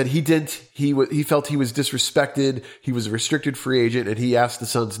 like I said, he didn't. He felt he was disrespected. He was a restricted free agent, and he asked the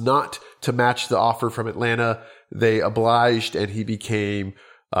Suns not to match the offer from Atlanta. They obliged, and he became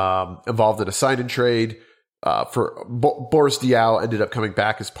involved in a sign and trade for Boris Diaw. Ended up coming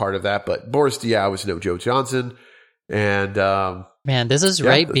back as part of that, but Boris Diaw was no Joe Johnson. And man, this is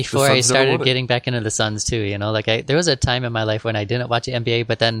right before I started getting back into the Suns too. You know, like there was a time in my life when I didn't watch the NBA,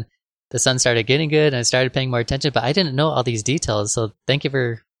 but then the Suns started getting good and I started paying more attention, but I didn't know all these details. So thank you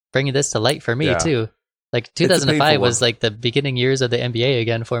for bringing this to light for me too. Like 2005 was like the beginning years of the NBA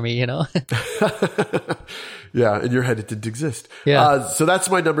again for me, you know? Yeah, in your head it didn't exist. Yeah. So that's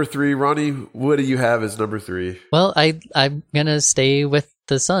my number 3. Ronnie, what do you have as number 3? Well, I'm going to stay with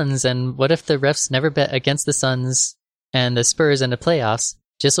the Suns. And what if the refs never bet against the Suns and the Spurs in the playoffs?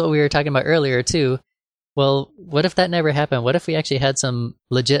 Just what we were talking about earlier too. Well, what if that never happened? What if we actually had some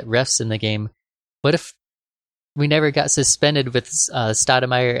legit refs in the game? What if we never got suspended with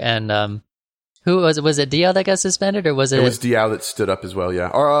Stoudemire and who was it? Was it Diaw that got suspended, or was it? It was Diaw that stood up as well, yeah.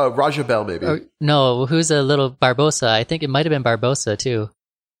 Or Raja Bell, maybe. No, who's a little Barbosa? I think it might have been Barbosa too.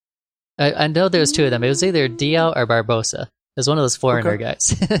 I know there was 2 of them. It was either Diaw or Barbosa. It was one of those foreigner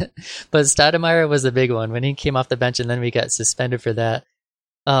guys. But Stoudemire was the big one when he came off the bench, and then we got suspended for that.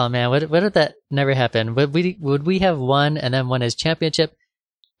 Oh man, what if that never happened? Would we have won and then won his championship?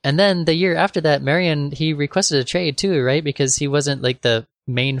 And then the year after that, Marion, he requested a trade too, right? Because he wasn't like the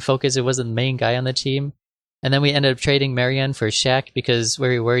main focus. It wasn't the main guy on the team. And then we ended up trading Marion for Shaq because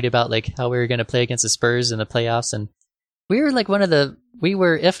we were worried about like how we were going to play against the Spurs in the playoffs. And we were like we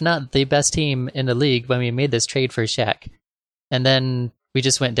were, if not the best team in the league when we made this trade for Shaq. And then we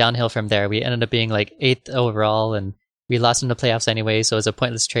just went downhill from there. We ended up being like 8th overall, and we lost in the playoffs anyway, so it was a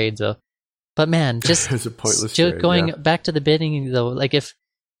pointless trade. So, but man, just it's a pointless trade, going back to the bidding though, like if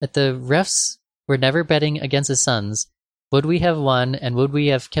the refs were never betting against the Suns, would we have won, and would we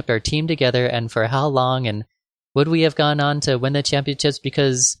have kept our team together, and for how long, and would we have gone on to win the championships?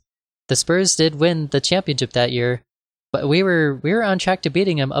 Because the Spurs did win the championship that year, but we were on track to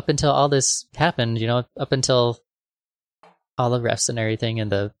beating them up until all this happened, you know, up until all the refs and everything,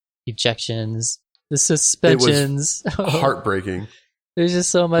 and the ejections, the suspensions. It was heartbreaking. There's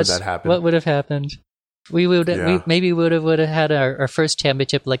just so much. What would have happened? We would have had our first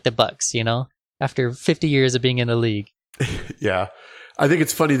championship like the Bucks, you know, after 50 years of being in the league. Yeah. I think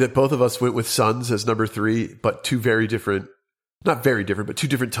it's funny that both of us went with Suns as number 3, but 2 very different, not very different, but 2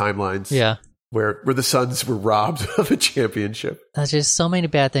 different timelines. Yeah. Where the Suns were robbed of a championship. There's just so many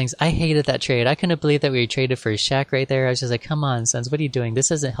bad things. I hated that trade. I couldn't believe that we traded for Shaq right there. I was just like, come on, Suns, what are you doing? This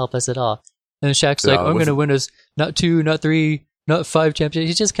doesn't help us at all. And Shaq's like, I'm going to win us not 2, not 3, not 5 championships.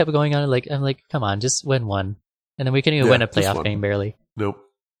 He just kept going on. Like, I'm like, come on, just win one. And then we couldn't even win a playoff game, barely. Nope.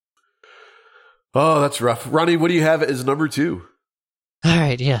 Oh, that's rough. Ronnie, what do you have as number 2? All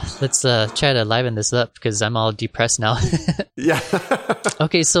right, yeah. Let's try to liven this up because I'm all depressed now. Yeah.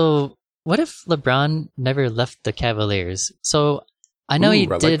 Okay, so what if LeBron never left the Cavaliers? So I know he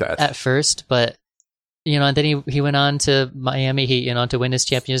did at first, but and then he went on to Miami Heat, to win his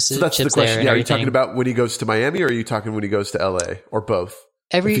championships. So that's the question. Yeah, are you talking about when he goes to Miami, or are you talking when he goes to LA, or both?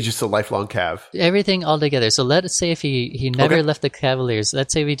 If he's just a lifelong Cav. Everything all together. So let's say if he never left the Cavaliers,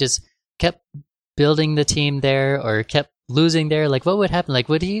 let's say we just kept building the team there or kept losing there, like what would happen? Like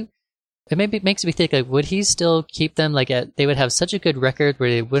would he, it maybe makes me think, like would he still keep them they would have such a good record where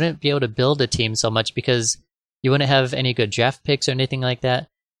they wouldn't be able to build a team so much because you wouldn't have any good draft picks or anything like that?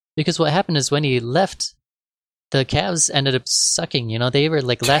 Because what happened is when he left, the Cavs ended up sucking, they were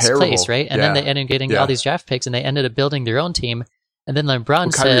like last place, right? And then they ended up getting all these draft picks and they ended up building their own team. And then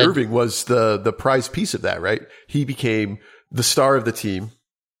LeBron said... Kyrie Irving was the prize piece of that, right? He became the star of the team.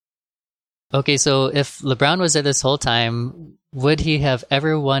 Okay, so if LeBron was there this whole time, would he have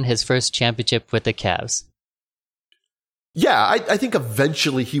ever won his first championship with the Cavs? Yeah, I think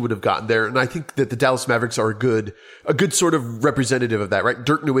eventually he would have gotten there, and I think that the Dallas Mavericks are a good sort of representative of that, right?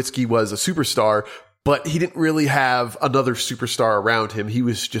 Dirk Nowitzki was a superstar, but he didn't really have another superstar around him. He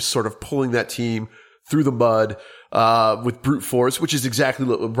was just sort of pulling that team through the mud with brute force, which is exactly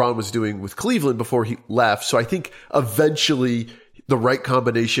what LeBron was doing with Cleveland before he left. So I think eventually the right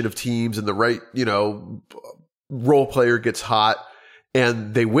combination of teams and the right, role player gets hot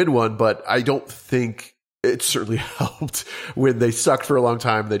and they win one, but I don't think it certainly helped when they sucked for a long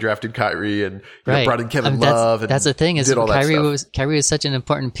time. They drafted Kyrie and brought in Kevin Love. That's the thing is Kyrie was such an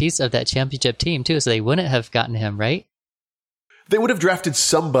important piece of that championship team too, so they wouldn't have gotten him, right? They would have drafted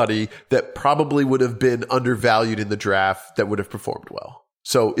somebody that probably would have been undervalued in the draft that would have performed well.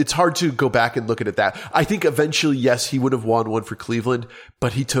 So it's hard to go back and look at that. I think eventually, yes, he would have won one for Cleveland,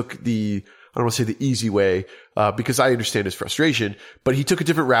 but he took I don't want to say the easy way, because I understand his frustration, but he took a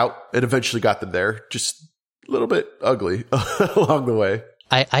different route and eventually got them there. Just a little bit ugly along the way.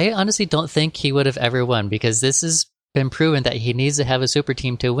 I honestly don't think he would have ever won because this has been proven that he needs to have a super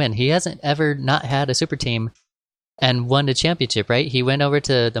team to win. He hasn't ever not had a super team and won a championship, right? He went over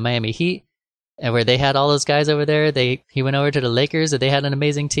to the Miami Heat, and where they had all those guys over there. He went over to the Lakers, and they had an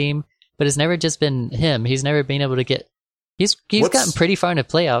amazing team. But it's never just been him. He's never been able to get. He's gotten pretty far in the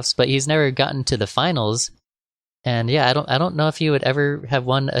playoffs, but he's never gotten to the finals. And yeah, I don't know if he would ever have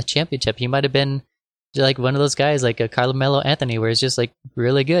won a championship. He might have been like one of those guys, like a Carmelo Anthony, where it's just like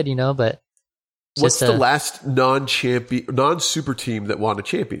really good, But what's the last non-super team that won a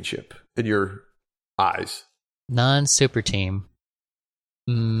championship in your eyes? Non-super team.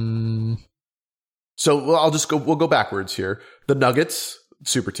 So we'll go backwards here. The Nuggets,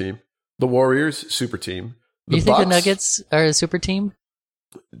 super team. The Warriors, super team. You think the Nuggets are a super team?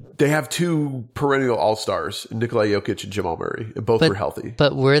 They have 2 perennial all-stars, Nikola Jokic and Jamal Murray. Both were healthy.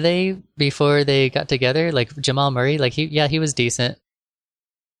 But were they before they got together? Like Jamal Murray, he was decent.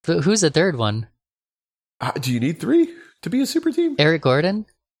 But who's the third one? Do you need 3 to be a super team? Eric Gordon?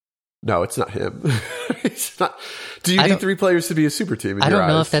 No, it's not him. It's not. Do you need 3 players to be a super team? I don't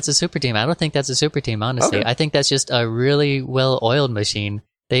know if that's a super team. I don't think that's a super team, honestly. Okay. I think that's just a really well-oiled machine.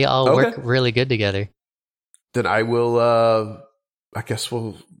 They all work really good together. Then I will. I guess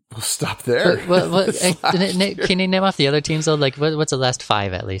we'll stop there. Can you name off the other teams though? Like, what's the last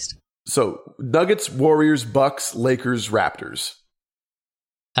 5 at least? So Nuggets, Warriors, Bucks, Lakers, Raptors.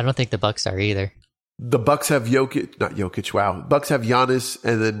 I don't think the Bucks are either. The Bucks have not Jokic. Wow, Bucks have Giannis,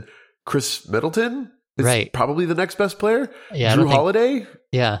 and then Chris Middleton is probably the next best player. Yeah, Drew Holiday.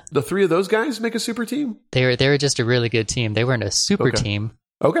 Yeah, the 3 of those guys make a super team. They were just a really good team. They weren't a super team.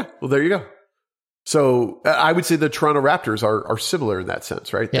 Okay, well there you go. So I would say the Toronto Raptors are similar in that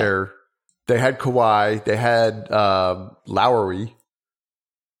sense, right? Yeah. They had Kawhi, they had Lowry,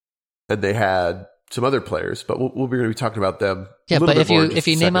 and they had some other players, but we're going to be talking about them. Yeah, but if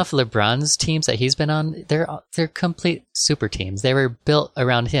you name off LeBron's teams that he's been on, they're complete super teams. They were built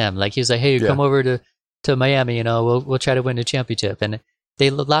around him. Like he was like, "Hey, come over to Miami. We'll try to win a championship." And they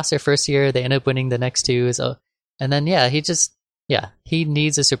lost their first year. They ended up winning the next 2. So, and then he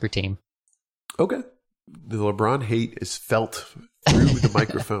needs a super team. Okay, the LeBron hate is felt through the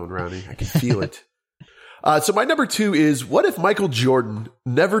microphone, Ronnie. I can feel it. So my number 2 is, what if Michael Jordan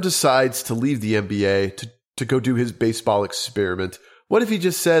never decides to leave the NBA to go do his baseball experiment? What if he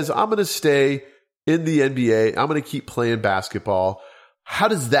just says, I'm going to stay in the NBA. I'm going to keep playing basketball. How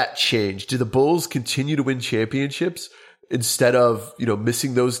does that change? Do the Bulls continue to win championships instead of,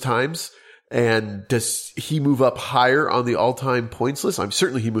 missing those times? And does he move up higher on the all-time points list?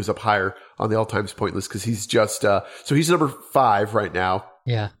 Certainly he moves up higher on the all-time point list because he's just, so he's number 5 right now.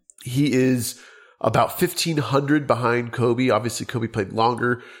 Yeah. He is about 1,500 behind Kobe. Obviously, Kobe played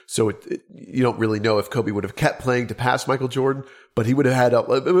longer, so you don't really know if Kobe would have kept playing to pass Michael Jordan, but he would have it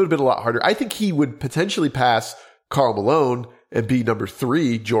would have been a lot harder. I think he would potentially pass Karl Malone and be number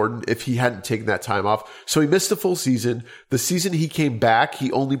 3, Jordan, if he hadn't taken that time off. So he missed a full season. The season he came back,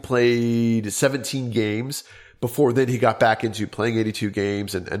 he only played 17 games. Before then, he got back into playing 82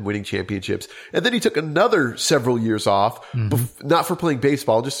 games and winning championships. And then he took another several years off, not for playing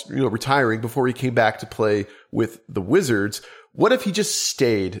baseball, just, retiring before he came back to play with the Wizards. What if he just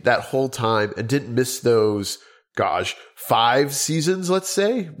stayed that whole time and didn't miss those, 5 seasons, let's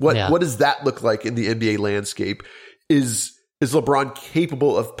say? What does that look like in the NBA landscape? Is LeBron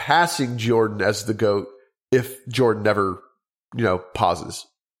capable of passing Jordan as the GOAT if Jordan never, pauses?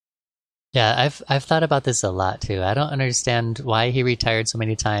 Yeah, I've thought about this a lot too. I don't understand why he retired so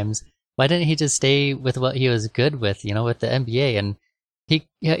many times. Why didn't he just stay with what he was good with, with the NBA? And he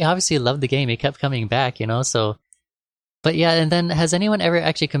obviously loved the game. He kept coming back, so. But yeah, and then has anyone ever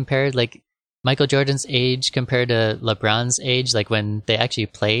actually compared like Michael Jordan's age compared to LeBron's age, like when they actually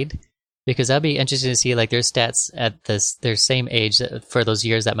played? Because that'd be interesting to see like their stats at their same age for those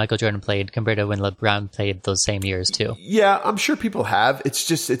years that Michael Jordan played compared to when LeBron played those same years too. Yeah, I'm sure people have.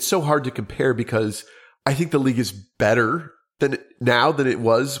 It's so hard to compare because I think the league is better than it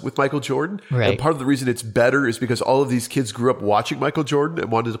was with Michael Jordan. Right. And part of the reason it's better is because all of these kids grew up watching Michael Jordan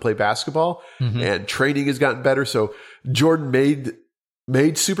and wanted to play basketball, and training has gotten better. So Jordan made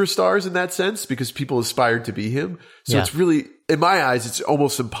superstars in that sense because people aspired to be him. So it's really, in my eyes, it's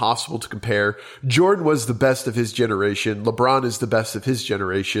almost impossible to compare. Jordan was the best of his generation. LeBron is the best of his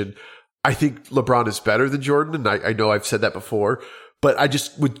generation. I think LeBron is better than Jordan, and I know I've said that before, but I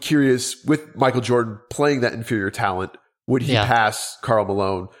just would curious, with Michael Jordan playing that inferior talent, would he pass Karl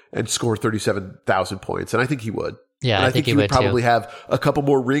Malone and score 37,000 points? And I think he would. Yeah, and I think he would probably too. have a couple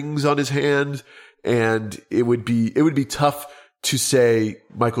more rings on his hand, and it would be tough to say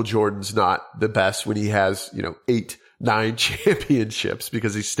Michael Jordan's not the best when he has, 8, 9 championships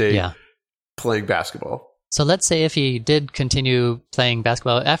because he stayed playing basketball. So let's say if he did continue playing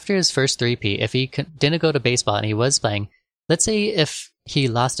basketball after his first three-peat, if he didn't go to baseball and he was playing, let's say if he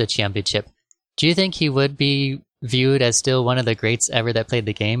lost a championship, do you think he would be viewed as still one of the greats ever that played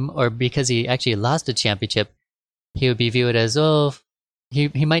the game? Or because he actually lost a championship, he would be viewed as,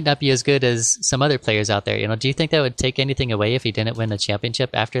 he might not be as good as some other players out there. Do you think that would take anything away if he didn't win the championship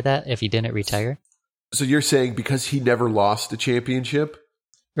after that, if he didn't retire? So you're saying because he never lost a championship?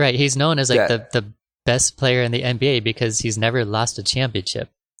 Right. He's known as like the best player in the NBA because he's never lost a championship.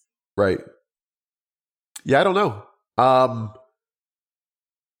 Right. Yeah, I don't know. I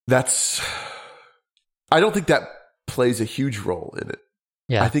don't think that plays a huge role in it.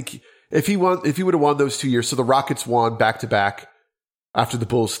 Yeah. I think if he would have won those 2 years, so the Rockets won back to back after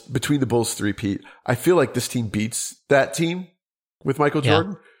between the Bulls three-peat, I feel like this team beats that team with Michael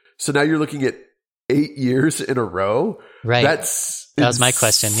Jordan. So now you're looking at 8 years in a row. Right. That was my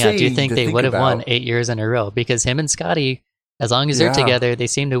question. Yeah. Do you think they would have won 8 years in a row? Because him and Scottie, as long as they're together, they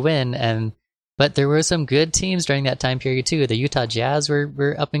seem to win. But there were some good teams during that time period too. The Utah Jazz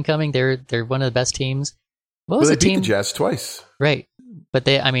were up and coming. They're one of the best teams. What was they the team? beat the Jazz twice. Right. But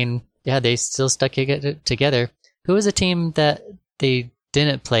they still stuck together. Who was a team that they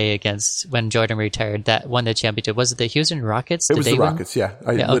didn't play against when Jordan retired that won the championship? Was it the Houston Rockets? It was the Rockets, yeah.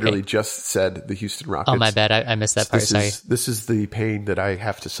 I literally just said the Houston Rockets. Oh, my bad. I missed that part. Sorry. This is the pain that I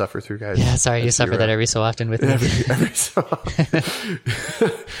have to suffer through, guys. Yeah, sorry. You suffer that every so often with me. Every so often.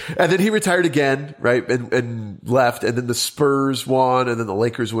 And then he retired again, right? And left. And then the Spurs won. And then the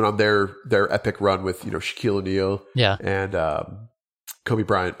Lakers went on their epic run with, Shaquille O'Neal. Yeah. And Kobe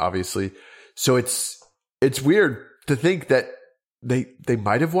Bryant, obviously. So it's weird to think that they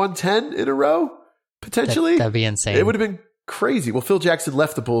might have won 10 in a row, potentially. That'd be insane. It would have been crazy. Well, Phil Jackson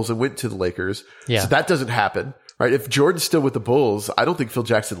left the Bulls and went to the Lakers. Yeah. So that doesn't happen, right? If Jordan's still with the Bulls, I don't think Phil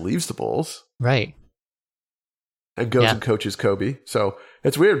Jackson leaves the Bulls. Right. And goes and coaches Kobe. So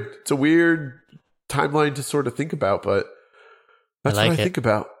it's weird. It's a weird timeline to sort of think about, but that's what I think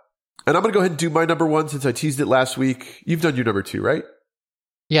about. And I'm going to go ahead and do my number 1 since I teased it last week. You've done your number 2, right?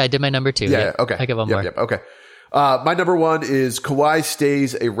 Yeah, I did my number 2. Yeah. Okay. I got one more. Yep, okay. My number 1 is Kawhi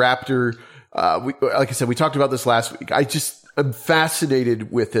stays a Raptor. Like I said, we talked about this last week. I'm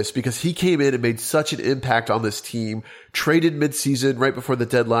fascinated with this because he came in and made such an impact on this team, traded midseason right before the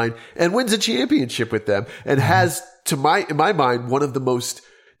deadline, and wins a championship with them, and has, in my mind, one of the most,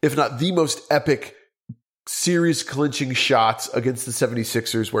 if not the most epic series clinching shots against the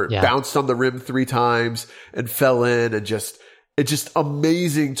 76ers where it bounced on the rim 3 times and fell in, and it's just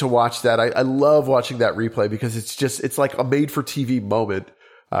amazing to watch that. I love watching that replay because it's like a made for TV moment.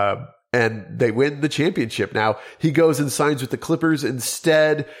 And they win the championship. Now he goes and signs with the Clippers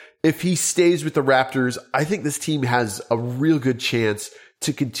instead. If he stays with the Raptors, I think this team has a real good chance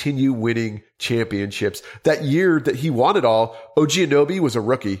to continue winning championships. That year that he won it all, OG Anunoby was a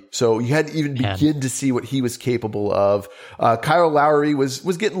rookie, so you hadn't even begin to see what he was capable of. Kyle Lowry was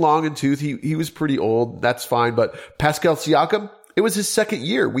getting long in tooth. He was pretty old. That's fine. But Pascal Siakam, it was his second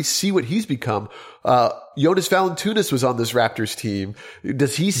year. We see what he's become. Jonas Valanciunas was on this Raptors team.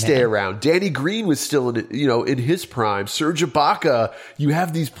 Does he stay around? Danny Green was still in his prime. Serge Ibaka. You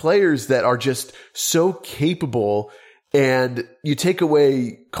have these players that are just so capable, and you take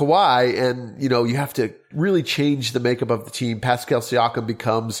away Kawhi and, you have to really change the makeup of the team. Pascal Siakam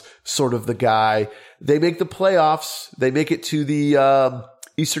becomes sort of the guy. They make the playoffs. They make it to the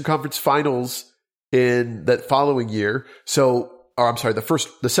Eastern Conference Finals in that following year. The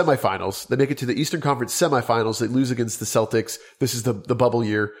semifinals. They make it to the Eastern Conference semifinals. They lose against the Celtics. This is the bubble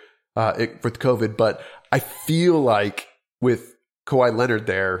year with COVID. But I feel like with Kawhi Leonard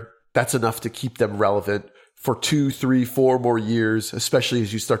there, that's enough to keep them relevant for 2, 3, 4 more years, especially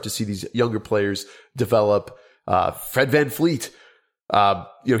as you start to see these younger players develop. Fred VanVleet,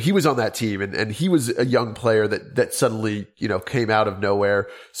 he was on that team and he was a young player that suddenly, came out of nowhere.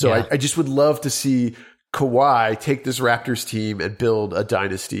 So I just would love to see Kawhi take this Raptors team and build a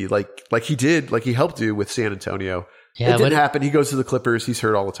dynasty like he helped do with San Antonio. Yeah, it didn't happen. He goes to the Clippers. He's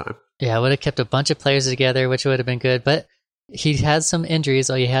hurt all the time. Yeah, would have kept a bunch of players together, which would have been good. But he has some injuries.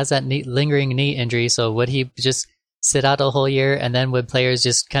 He has that lingering knee injury. So would he just sit out a whole year, and then would players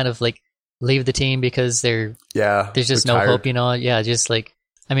just kind of like leave the team because there's just no hope, Yeah, just like,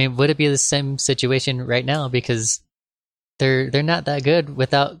 would it be the same situation right now? Because they're not that good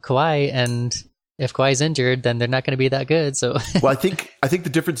without Kawhi, and if Kawhi's injured, then they're not going to be that good. So, well, I think the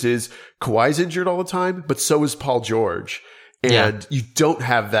difference is Kawhi's injured all the time, but so is Paul George. And you don't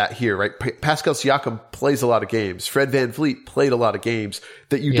have that here, right? Pascal Siakam plays a lot of games. Fred VanVleet played a lot of games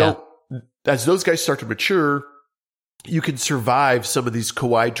that you don't, as those guys start to mature, you can survive some of these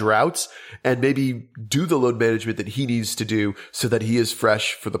Kawhi droughts and maybe do the load management that he needs to do so that he is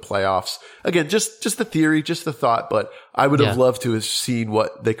fresh for the playoffs. Again, just the theory, just the thought, but I would have loved to have seen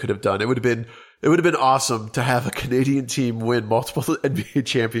what they could have done. It would have been awesome to have a Canadian team win multiple NBA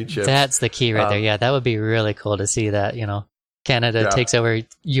championships. That's the key right there. Yeah, that would be really cool to see that, Canada takes over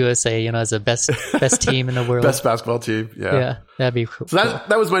USA, as the best team in the world. Best basketball team. Yeah, that'd be cool. So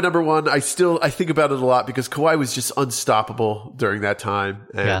that was my number one. I think about it a lot because Kawhi was just unstoppable during that time.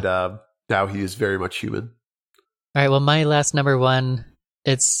 And now he is very much human. All right. Well, my last number one,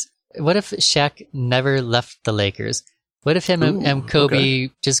 what if Shaq never left the Lakers? What if him and Kobe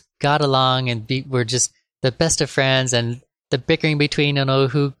just got along and were just the best of friends, and the bickering between,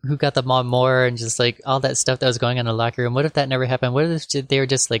 who got the ball more, and just like all that stuff that was going on in the locker room? What if that never happened? What if they were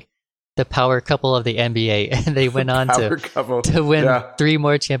just like the power couple of the NBA and they went on to win 3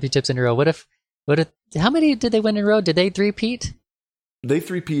 more championships in a row? What if, how many did they win in a row? Did they three-peat? They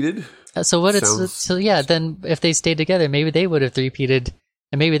three-peated. Then if they stayed together, maybe they would have three-peated.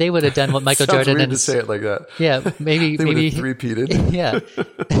 And maybe they would have done what Michael Jordan weird to say it like that. Yeah, maybe they would have three-peated. Yeah,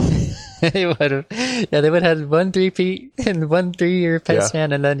 they would have. Yeah, they would have had 1 3-peat and 1 3-year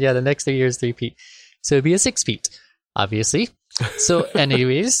span, and then the next 3 years 3-peat. So it'd be a 6-peat, obviously. So,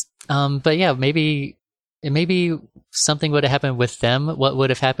 anyways, but yeah, maybe something would have happened with them. What would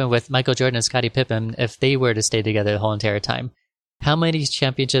have happened with Michael Jordan and Scottie Pippen if they were to stay together the whole entire time? How many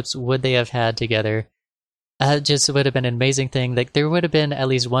championships would they have had together? Just would have been an amazing thing. Like, there would have been at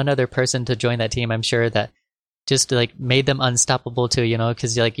least one other person to join that team, I'm sure, that just like made them unstoppable too,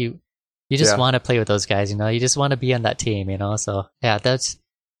 because like you just want to play with those guys, you just want to be on that team, So yeah, that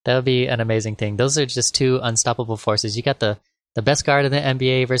would be an amazing thing. Those are just 2 unstoppable forces. You got the best guard in the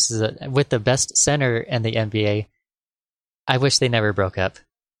NBA versus with the best center in the NBA. I wish they never broke up.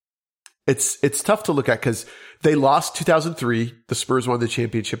 It's tough to look at because they lost 2003. The Spurs won the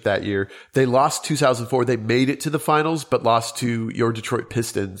championship that year. They lost 2004. They made it to the finals, but lost to your Detroit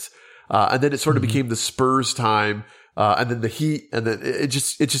Pistons. And then it sort of became the Spurs time. And then the Heat, and then it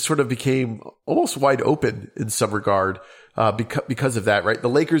just sort of became almost wide open in some regard, because of that, right? The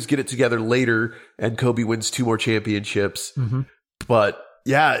Lakers get it together later and Kobe wins 2 more championships. Mm-hmm. But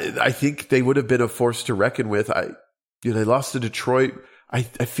yeah, I think they would have been a force to reckon with. They lost to Detroit. I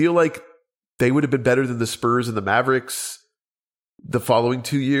feel like they would have been better than the Spurs and the Mavericks the following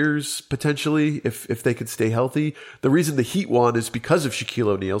 2 years, potentially, if they could stay healthy. The reason the Heat won is because of Shaquille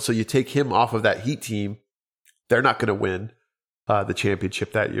O'Neal. So you take him off of that Heat team, they're not going to win the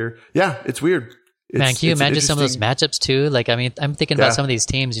championship that year. Yeah, it's weird. Man, can you imagine some of those matchups too? Like, I mean, I'm thinking about some of these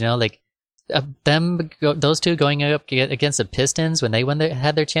teams, like those two going up against the Pistons when they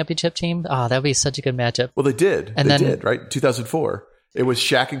had their championship team. Oh, that would be such a good matchup. Well, they did. They did, right? 2004. It was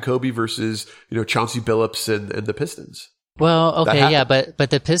Shaq and Kobe versus, Chauncey Billups and the Pistons. Well, okay, yeah, but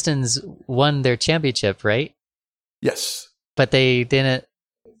the Pistons won their championship, right? Yes. But they didn't.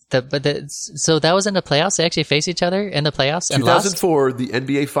 So that was in the playoffs. They actually faced each other in the playoffs. 2004, and the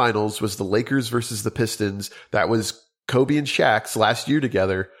NBA Finals was the Lakers versus the Pistons. That was Kobe and Shaq's last year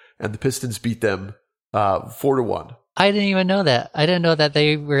together, and the Pistons beat them 4-1. I didn't even know that. I didn't know that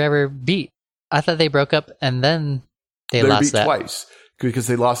they were ever beat. I thought they broke up and then they lost beat twice because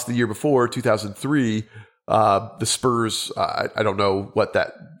they lost the year before, 2003. The Spurs. I don't know what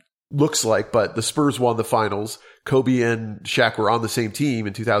that looks like, but the Spurs won the finals. Kobe and Shaq were on the same team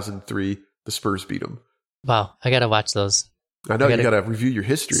in 2003. The Spurs beat them. Wow, I gotta watch those. I know you gotta review your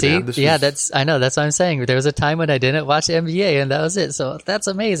history. See, man. I know. That's what I'm saying. There was a time when I didn't watch the NBA, and that was it. So that's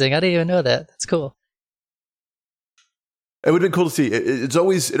amazing. I didn't even know that. That's cool. It would have been cool to see. It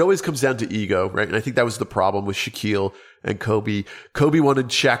always comes down to ego, right? And I think that was the problem with Shaquille and Kobe. Kobe wanted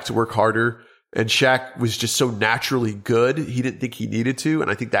Shaq to work harder, and Shaq was just so naturally good. He didn't think he needed to,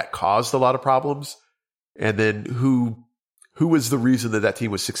 and I think that caused a lot of problems. And then who was the reason that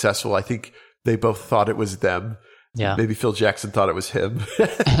team was successful? I think they both thought it was them. Yeah. Maybe Phil Jackson thought it was him.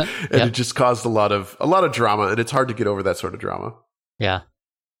 And It just caused a lot of drama, and it's hard to get over that sort of drama. Yeah.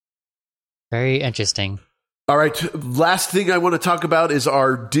 Very interesting. All right. Last thing I want to talk about is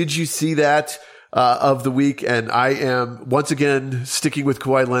our Did You See That of the week. And I am once again sticking with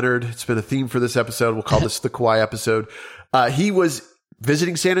Kawhi Leonard. It's been a theme for this episode. We'll call this the Kawhi episode. He was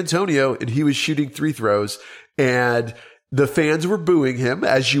visiting San Antonio and he was shooting free throws, and the fans were booing him,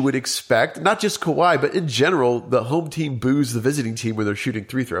 as you would expect. Not just Kawhi, but in general, the home team boos the visiting team when they're shooting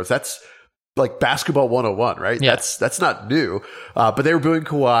free throws. That's like basketball 101, right? Yeah. That's not new. But they were booing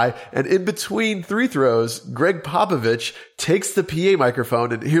Kawhi. And in between free throws, Greg Popovich takes the PA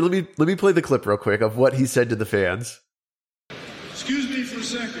microphone. And here, let me play the clip real quick of what he said to the fans. Excuse me for a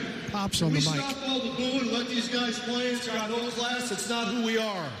second. Pops on the mic. Stop all the booing, let these guys play. It's got old class. It's not who we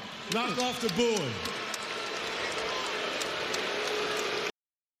are. Knock off the booing.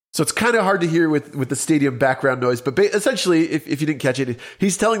 So it's kind of hard to hear with the stadium background noise, but essentially, if you didn't catch it,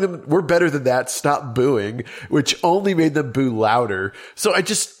 he's telling them, we're better than that, stop booing, which only made them boo louder. So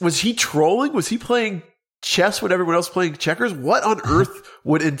was he trolling? Was he playing chess when everyone else playing checkers? What on earth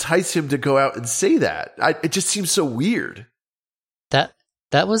would entice him to go out and say that? It just seems so weird.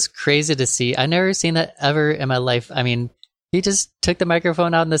 That was crazy to see. I've never seen that ever in my life. I mean, he just took the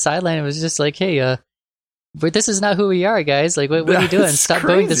microphone out on the sideline and was just like, hey, but this is not who we are, guys. Like, what are you doing? Stop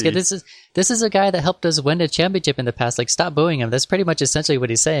booing this guy. This is a guy that helped us win a championship in the past. Like, stop booing him. That's pretty much essentially what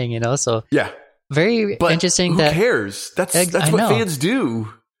he's saying, So yeah, very interesting. Who cares? That's what fans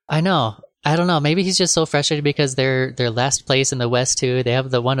do. I know. I don't know. Maybe he's just so frustrated because they're last place in the West too. They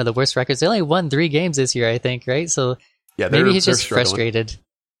have one of the worst records. They only won 3 games this year, I think, right? So yeah, maybe he's just frustrated.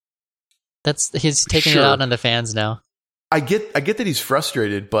 He's taking it out on the fans now. I get that he's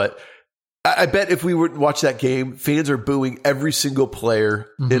frustrated, but I bet if we were to watch that game, fans are booing every single player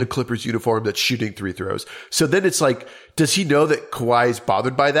in a Clippers uniform that's shooting free throws. So then it's like, does he know that Kawhi is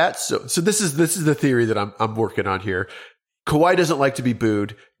bothered by that? So this is the theory that I'm working on here. Kawhi doesn't like to be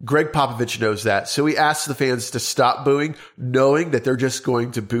booed. Greg Popovich knows that. So he asks the fans to stop booing, knowing that they're just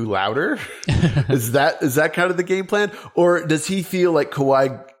going to boo louder. Is that kind of the game plan? Or does he feel like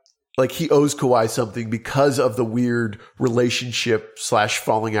Kawhi, like he owes Kawhi something because of the weird relationship /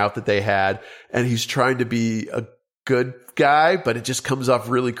 falling out that they had, and he's trying to be a good guy, but it just comes off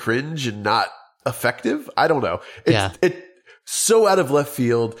really cringe and not effective? I don't know. It's so out of left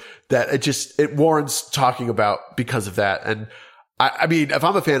field that it warrants talking about because of that. And I mean, if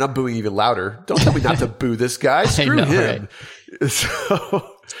I'm a fan, I'm booing even louder. Don't tell me not to boo this guy. Screw him. Right?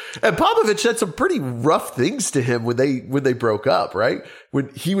 So, and Popovich said some pretty rough things to him when they broke up, right? When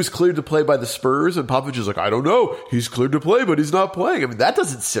he was cleared to play by the Spurs, and Popovich was like, I don't know, he's cleared to play, but he's not playing. I mean, that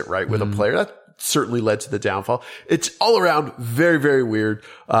doesn't sit right with a player. That certainly led to the downfall. It's all around very, very weird.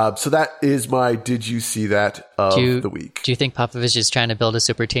 So that is my Did You See That of the week. Do you think Popovich is trying to build a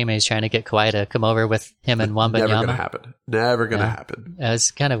super team and he's trying to get Kawhi to come over with him and Wembanyama? Never gonna happen.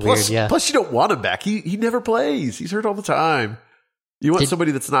 It's kind of weird, yeah. Plus, you don't want him back. He never plays. He's hurt all the time. You want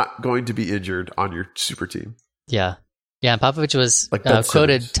somebody that's not going to be injured on your super team. Yeah. Yeah, and Popovich was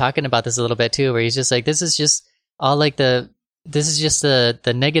quoted talking about this a little bit too, where he's just like, this is just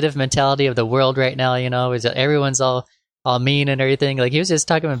the negative mentality of the world right now, Is that everyone's all mean and everything. Like, he was just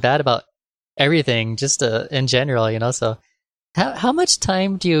talking bad about everything, just in general, So how much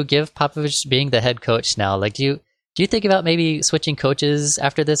time do you give Popovich being the head coach now? Like, do you think about maybe switching coaches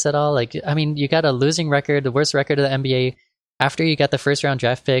after this at all? Like, I mean, you got a losing record, the worst record of the NBA after you got the first round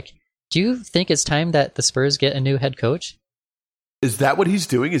draft pick. Do you think it's time that the Spurs get a new head coach? Is that what he's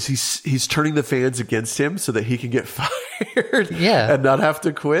doing? Is he's turning the fans against him so that he can get fired and not have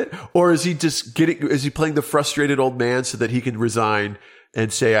to quit? Or is he just is he playing the frustrated old man so that he can resign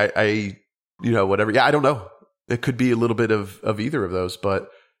and say, I whatever. Yeah, I don't know. It could be a little bit of either of those, but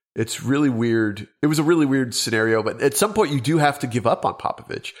it's really weird. It was a really weird scenario, but at some point you do have to give up on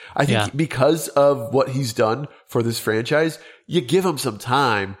Popovich. I think because of what he's done for this franchise, you give him some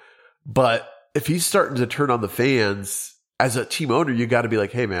time, but if he's starting to turn on the fans, as a team owner, you got to be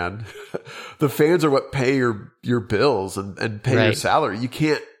like, hey, man, the fans are what pay your bills and pay your salary. You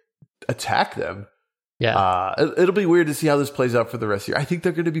can't attack them. Yeah. It'll be weird to see how this plays out for the rest of the year. I think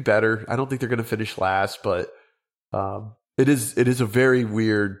they're going to be better. I don't think they're going to finish last, but it is a very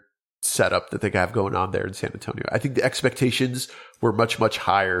weird setup that they have going on there in San Antonio. I think the expectations were much, much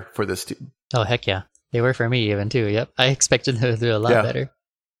higher for this team. Oh, heck yeah. They were for me even too. Yep. I expected them to do a lot better.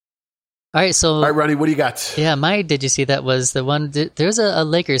 All right, Ronnie, what do you got? Yeah, my Did You See That was the one. There's a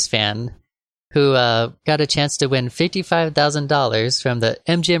Lakers fan who got a chance to win $55,000 from the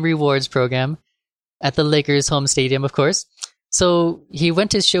MGM Rewards program at the Lakers home stadium, of course. So he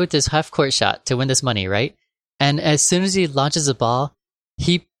went to shoot this half-court shot to win this money, right? And as soon as he launches the ball,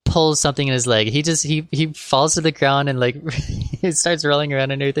 he pulls something in his leg. He falls to the ground and like he starts rolling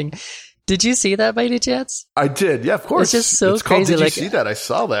around and everything. Did you see that by any chance? I did. Yeah, of course. It's just so crazy. Did you see that? I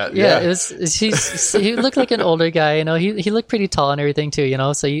saw that. Yeah. It was. He looked like an older guy. He looked pretty tall and everything too.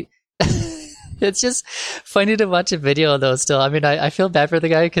 So it's just funny to watch a video though. Still, I mean, I feel bad for the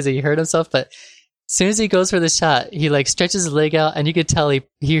guy because he hurt himself, but as soon as he goes for the shot, he like stretches his leg out, and you could tell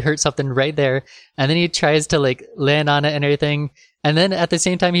he hurt something right there. And then he tries to like land on it and everything. And then at the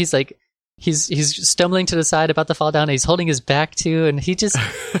same time, he's like. He's stumbling to the side about to fall down. He's holding his back too, and he just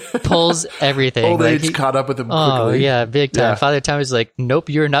pulls everything. Old age caught up with him quickly. Oh yeah, big time. Yeah. Father Time is like, nope,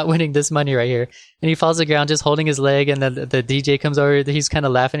 you're not winning this money right here. And he falls to the ground just holding his leg, and then the DJ comes over. He's kind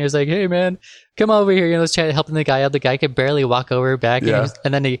of laughing. He's like, hey man, come over here. Let's try helping the guy out. The guy could barely walk over back, and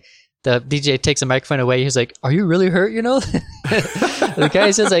then the DJ takes the microphone away. He's like, are you really hurt? The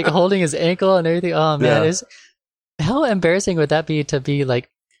guy's just like holding his ankle and everything. Oh man, how embarrassing would that be to be like,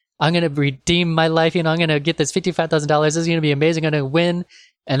 I'm going to redeem my life. I'm going to get this $55,000. This is going to be amazing. I'm going to win.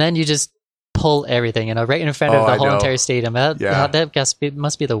 And then you just pull everything, right in front of the whole entire stadium. That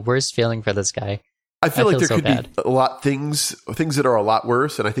must be the worst feeling for this guy. I feel like there could be a lot things that are a lot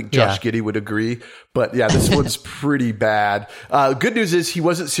worse, and I think Josh Giddey would agree. But yeah, this one's pretty bad. Good news is he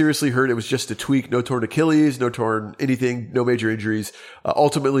wasn't seriously hurt. It was just a tweak. No torn Achilles, no torn anything, no major injuries.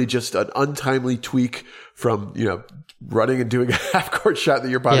 Ultimately, just an untimely tweak from running and doing a half-court shot that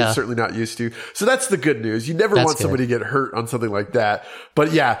your body's certainly not used to. So that's the good news. You never want somebody to get hurt on something like that.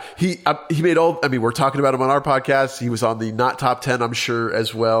 But yeah, he made we're talking about him on our podcast. He was on the not top 10, I'm sure,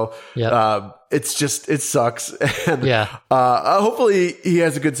 as well. Yeah. It sucks. And hopefully he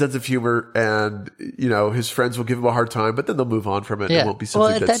has a good sense of humor, and his friends will give him a hard time, but then they'll move on from it. It won't be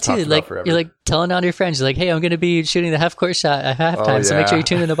something that's talked about forever. You're like telling all your friends, you're like, hey, I'm going to be shooting the half-court shot at halftime, so make sure you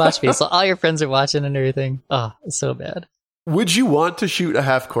tune in to watch me. So all your friends are watching and everything. Oh, it's so bad. Would you want to shoot a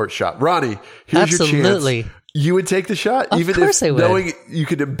half-court shot? Ronnie, here's your chance. You would take the shot? Of even course if I would. Knowing you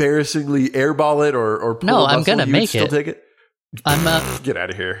could embarrassly airball it or pull No, a muscle, I'm going to make still take it? Get out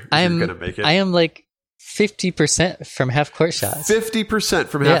of here. You're going to make it. I am like 50% from half-court shots. 50%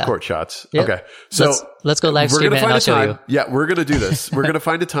 from half-court shots. Yep. Okay. So let's go live stream it and I'll show you. Yeah, we're going to do this. We're going to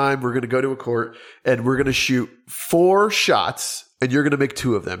find a time. We're going to go to a court and we're going to shoot 4 shots, and you're going to make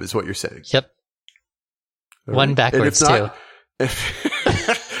 2 of them is what you're saying. Yep. Right. One backwards too.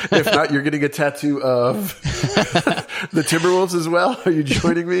 If not, you're getting a tattoo of the Timberwolves as well. Are you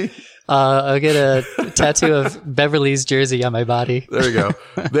joining me? I'll get a tattoo of Beverly's jersey on my body. There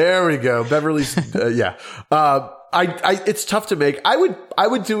we go. Beverly's, it's tough to make. I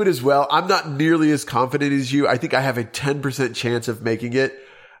would do it as well. I'm not nearly as confident as you. I think I have a 10% chance of making it,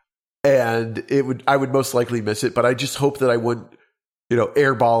 and I would most likely miss it, but I just hope that I wouldn't,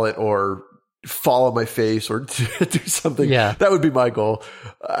 airball it or fall on my face or do something. Yeah. That would be my goal.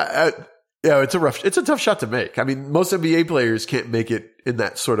 It's a tough shot to make. I mean, most NBA players can't make it in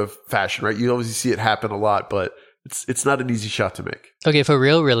that sort of fashion, right? You always see it happen a lot, but it's not an easy shot to make. Okay, for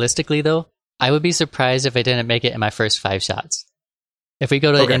realistically though, I would be surprised if I didn't make it in my first 5 shots. If we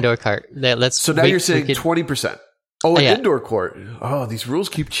go to the indoor court, So now you're saying 20%. Oh, an indoor court. Oh, these rules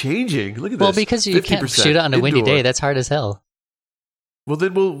keep changing. Look at this. Well, because you can't shoot it on a windy day. That's hard as hell. Well,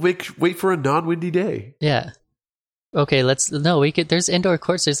 then we'll wait for a non-windy day. Yeah. Okay, there's indoor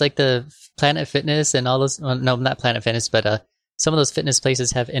courts. There's like the Planet Fitness and all those. Well, no, not Planet Fitness, but some of those fitness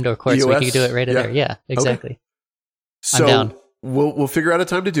places have indoor courts. We could do it right in there. Yeah, exactly. Okay. So I'm down. We'll figure out a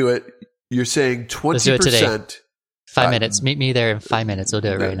time to do it. You're saying 20%. Let's do it today. 5 minutes. Meet me there in 5 minutes. We'll do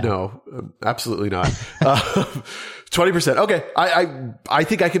it right now. No, absolutely not. 20%. Okay. I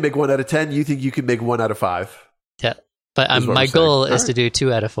think I can make 1 out of 10. You think you can make 1 out of 5? Yeah. But my goal is to do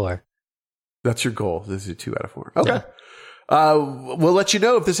 2 out of 4. That's your goal. This is 2 out of 4. Okay. Yeah. We'll let you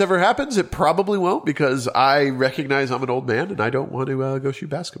know if this ever happens. It probably won't because I recognize I'm an old man and I don't want to go shoot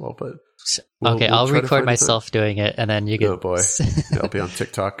basketball. But I'll record myself doing it and then you can. Oh boy, I'll be on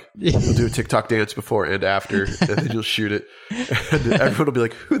TikTok. We'll do a TikTok dance before and after, and then you'll shoot it, and everyone will be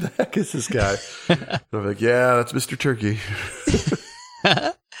like, "Who the heck is this guy?" And I'm like, "Yeah, that's Mr. Turkey."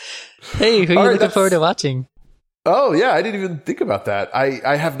 Hey, who are you looking forward to watching? Oh yeah, I didn't even think about that.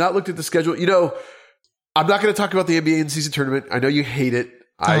 I have not looked at the schedule. I'm not going to talk about the NBA in-season tournament. I know you hate it.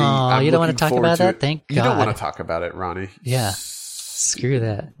 You don't want to talk about that? Thank God. You don't want to talk about it, Ronnie. Yeah. Screw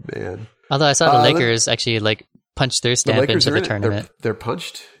that. Man. Although I saw the Lakers actually punch their stamp into the tournament. They're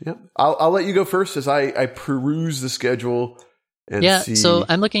punched. Yep. I'll let you go first as I peruse the schedule and see so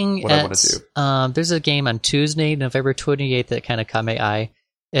I'm looking what I want to do. There's a game on Tuesday, November 28th that kind of caught my eye.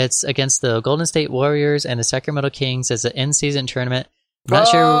 It's against the Golden State Warriors and the Sacramento Kings as an in-season tournament. Not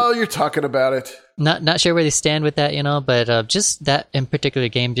sure. You're talking about it. Not sure where they stand with that, but just that in particular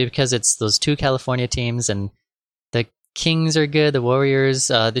game, because it's those two California teams, and the Kings are good, the Warriors,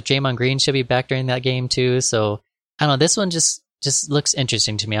 the Draymond Green should be back during that game too. So I don't know. This one just looks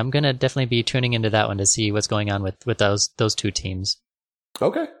interesting to me. I'm gonna definitely be tuning into that one to see what's going on with those two teams.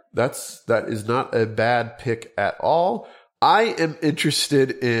 Okay, that is not a bad pick at all. I am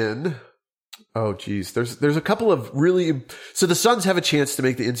interested in. Oh, geez. There's a couple of really... So the Suns have a chance to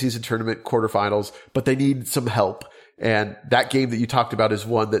make the in-season tournament quarterfinals, but they need some help. And that game that you talked about is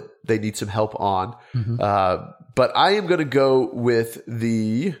one that they need some help on. Mm-hmm. But I am going to go with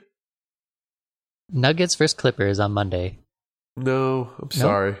the... Nuggets versus Clippers on Monday. No, I'm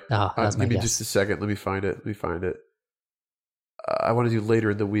sorry. Oh, that's my Give me guess. just a second. Let me find it. I want to do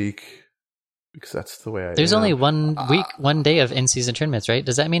later in the week. Because that's the way I There's am. only 1 week, 1 day of in-season tournaments, right?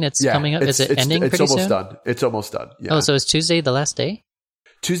 Does that mean it's coming up? Is it ending pretty soon? It's almost done. It's almost done. Yeah. Oh, so is Tuesday the last day?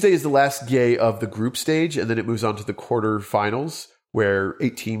 Tuesday is the last day of the group stage, and then it moves on to the quarterfinals, where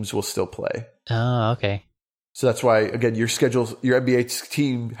 8 teams will still play. Oh, okay. So that's why, again, your NBA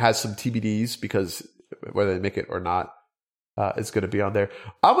team has some TBDs, because whether they make it or not is going to be on there.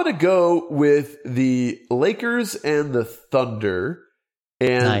 I'm going to go with the Lakers and the Thunder.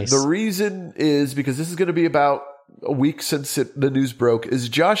 And nice. The reason is because this is going to be about a week since the news broke. Is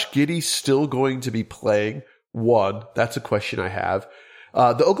Josh Giddey still going to be playing? One, that's a question I have.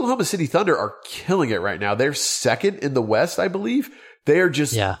 The Oklahoma City Thunder are killing it right now. They're second in the West, I believe. They are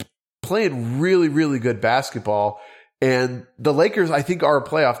just playing really, really good basketball. And the Lakers, I think, are a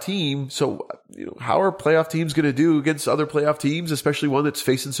playoff team. So, how are playoff teams going to do against other playoff teams, especially one that's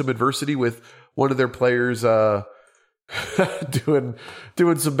facing some adversity with one of their players doing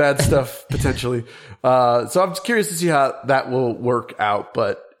some bad stuff potentially. So I'm curious to see how that will work out.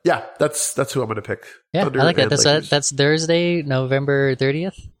 But yeah, that's who I'm going to pick. Yeah, Thunder, I like that. That's Thursday, November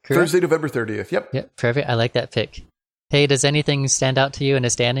 30th. Correct? Thursday, November 30th. Yep, perfect. I like that pick. Hey, does anything stand out to you in the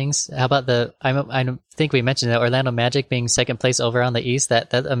standings? How about I think we mentioned that Orlando Magic being second place over on the East.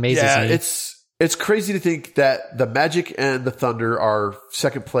 That amazes me. Yeah, it's crazy to think that the Magic and the Thunder are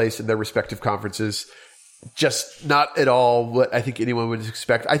second place in their respective conferences. Just not at all what I think anyone would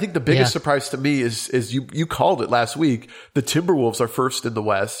expect. I think the biggest surprise to me is you called it last week. The Timberwolves are first in the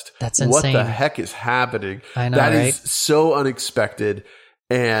West. That's insane. What the heck is happening? I know, that right? is so unexpected.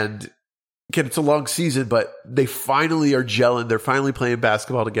 And again, it's a long season, but they finally are gelling. They're finally playing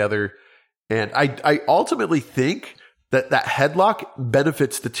basketball together. And I ultimately think that headlock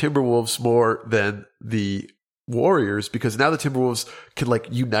benefits the Timberwolves more than the Warriors, because now the Timberwolves can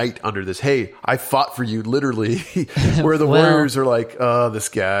unite under this. Hey, I fought for you, literally. Where the Warriors are like, oh, this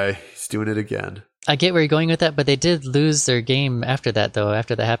guy, he's doing it again. I get where you're going with that, but they did lose their game after that, though.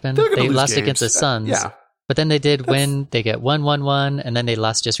 After that happened, they lost against the Suns. Yeah, but then they did win. They get 1-1-1, and then they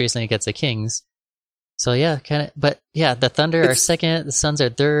lost just recently against the Kings. So yeah, kind of. But yeah, the Thunder are second. The Suns are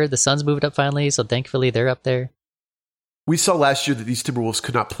third. The Suns moved up finally, so thankfully they're up there. We saw last year that these Timberwolves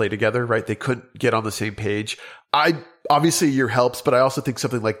could not play together, right? They couldn't get on the same page. Obviously a year helps, but I also think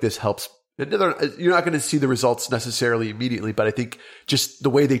something like this helps You're not going to see the results necessarily immediately, but I think just the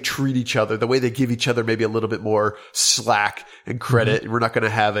way they treat each other, the way they give each other maybe a little bit more slack and credit. We're not going to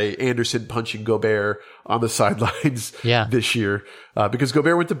have a Anderson punching Gobert on the sidelines this year because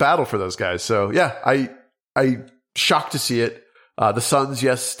Gobert went to battle for those guys. So yeah, I shocked to see it. The Suns,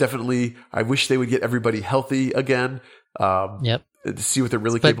 yes, definitely. I wish they would get everybody healthy again. To see what they're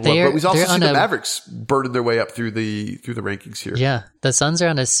really capable of. But we've also seen the Mavericks burning their way up through the rankings here. Yeah, the Suns are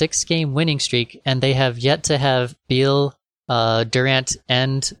on a 6-game winning streak, and they have yet to have Beal, Durant,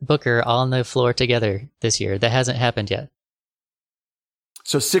 and Booker all on the floor together this year. That hasn't happened yet.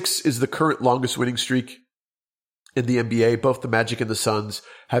 So 6 is the current longest winning streak in the NBA. Both the Magic and the Suns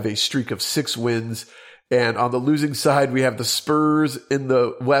have a streak of 6 wins. And on the losing side, we have the Spurs in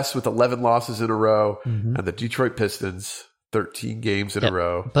the West with 11 losses in a row, and the Detroit Pistons 13 games in a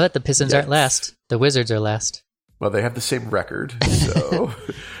row. But the Pistons aren't last. The Wizards are last. Well, they have the same record. So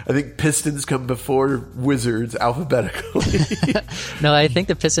I think Pistons come before Wizards alphabetically. No, I think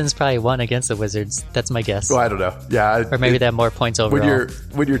the Pistons probably won against the Wizards. That's my guess. Well, I don't know. Yeah. Or maybe they have more points overall.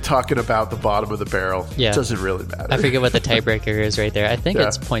 When you're talking about the bottom of the barrel, it doesn't really matter. I forget what the tiebreaker is right there. I think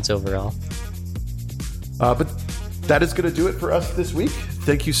it's points overall. But that is going to do it for us this week.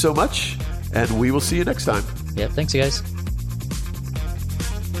 Thank you so much, and we will see you next time. Yep. Thanks, you guys.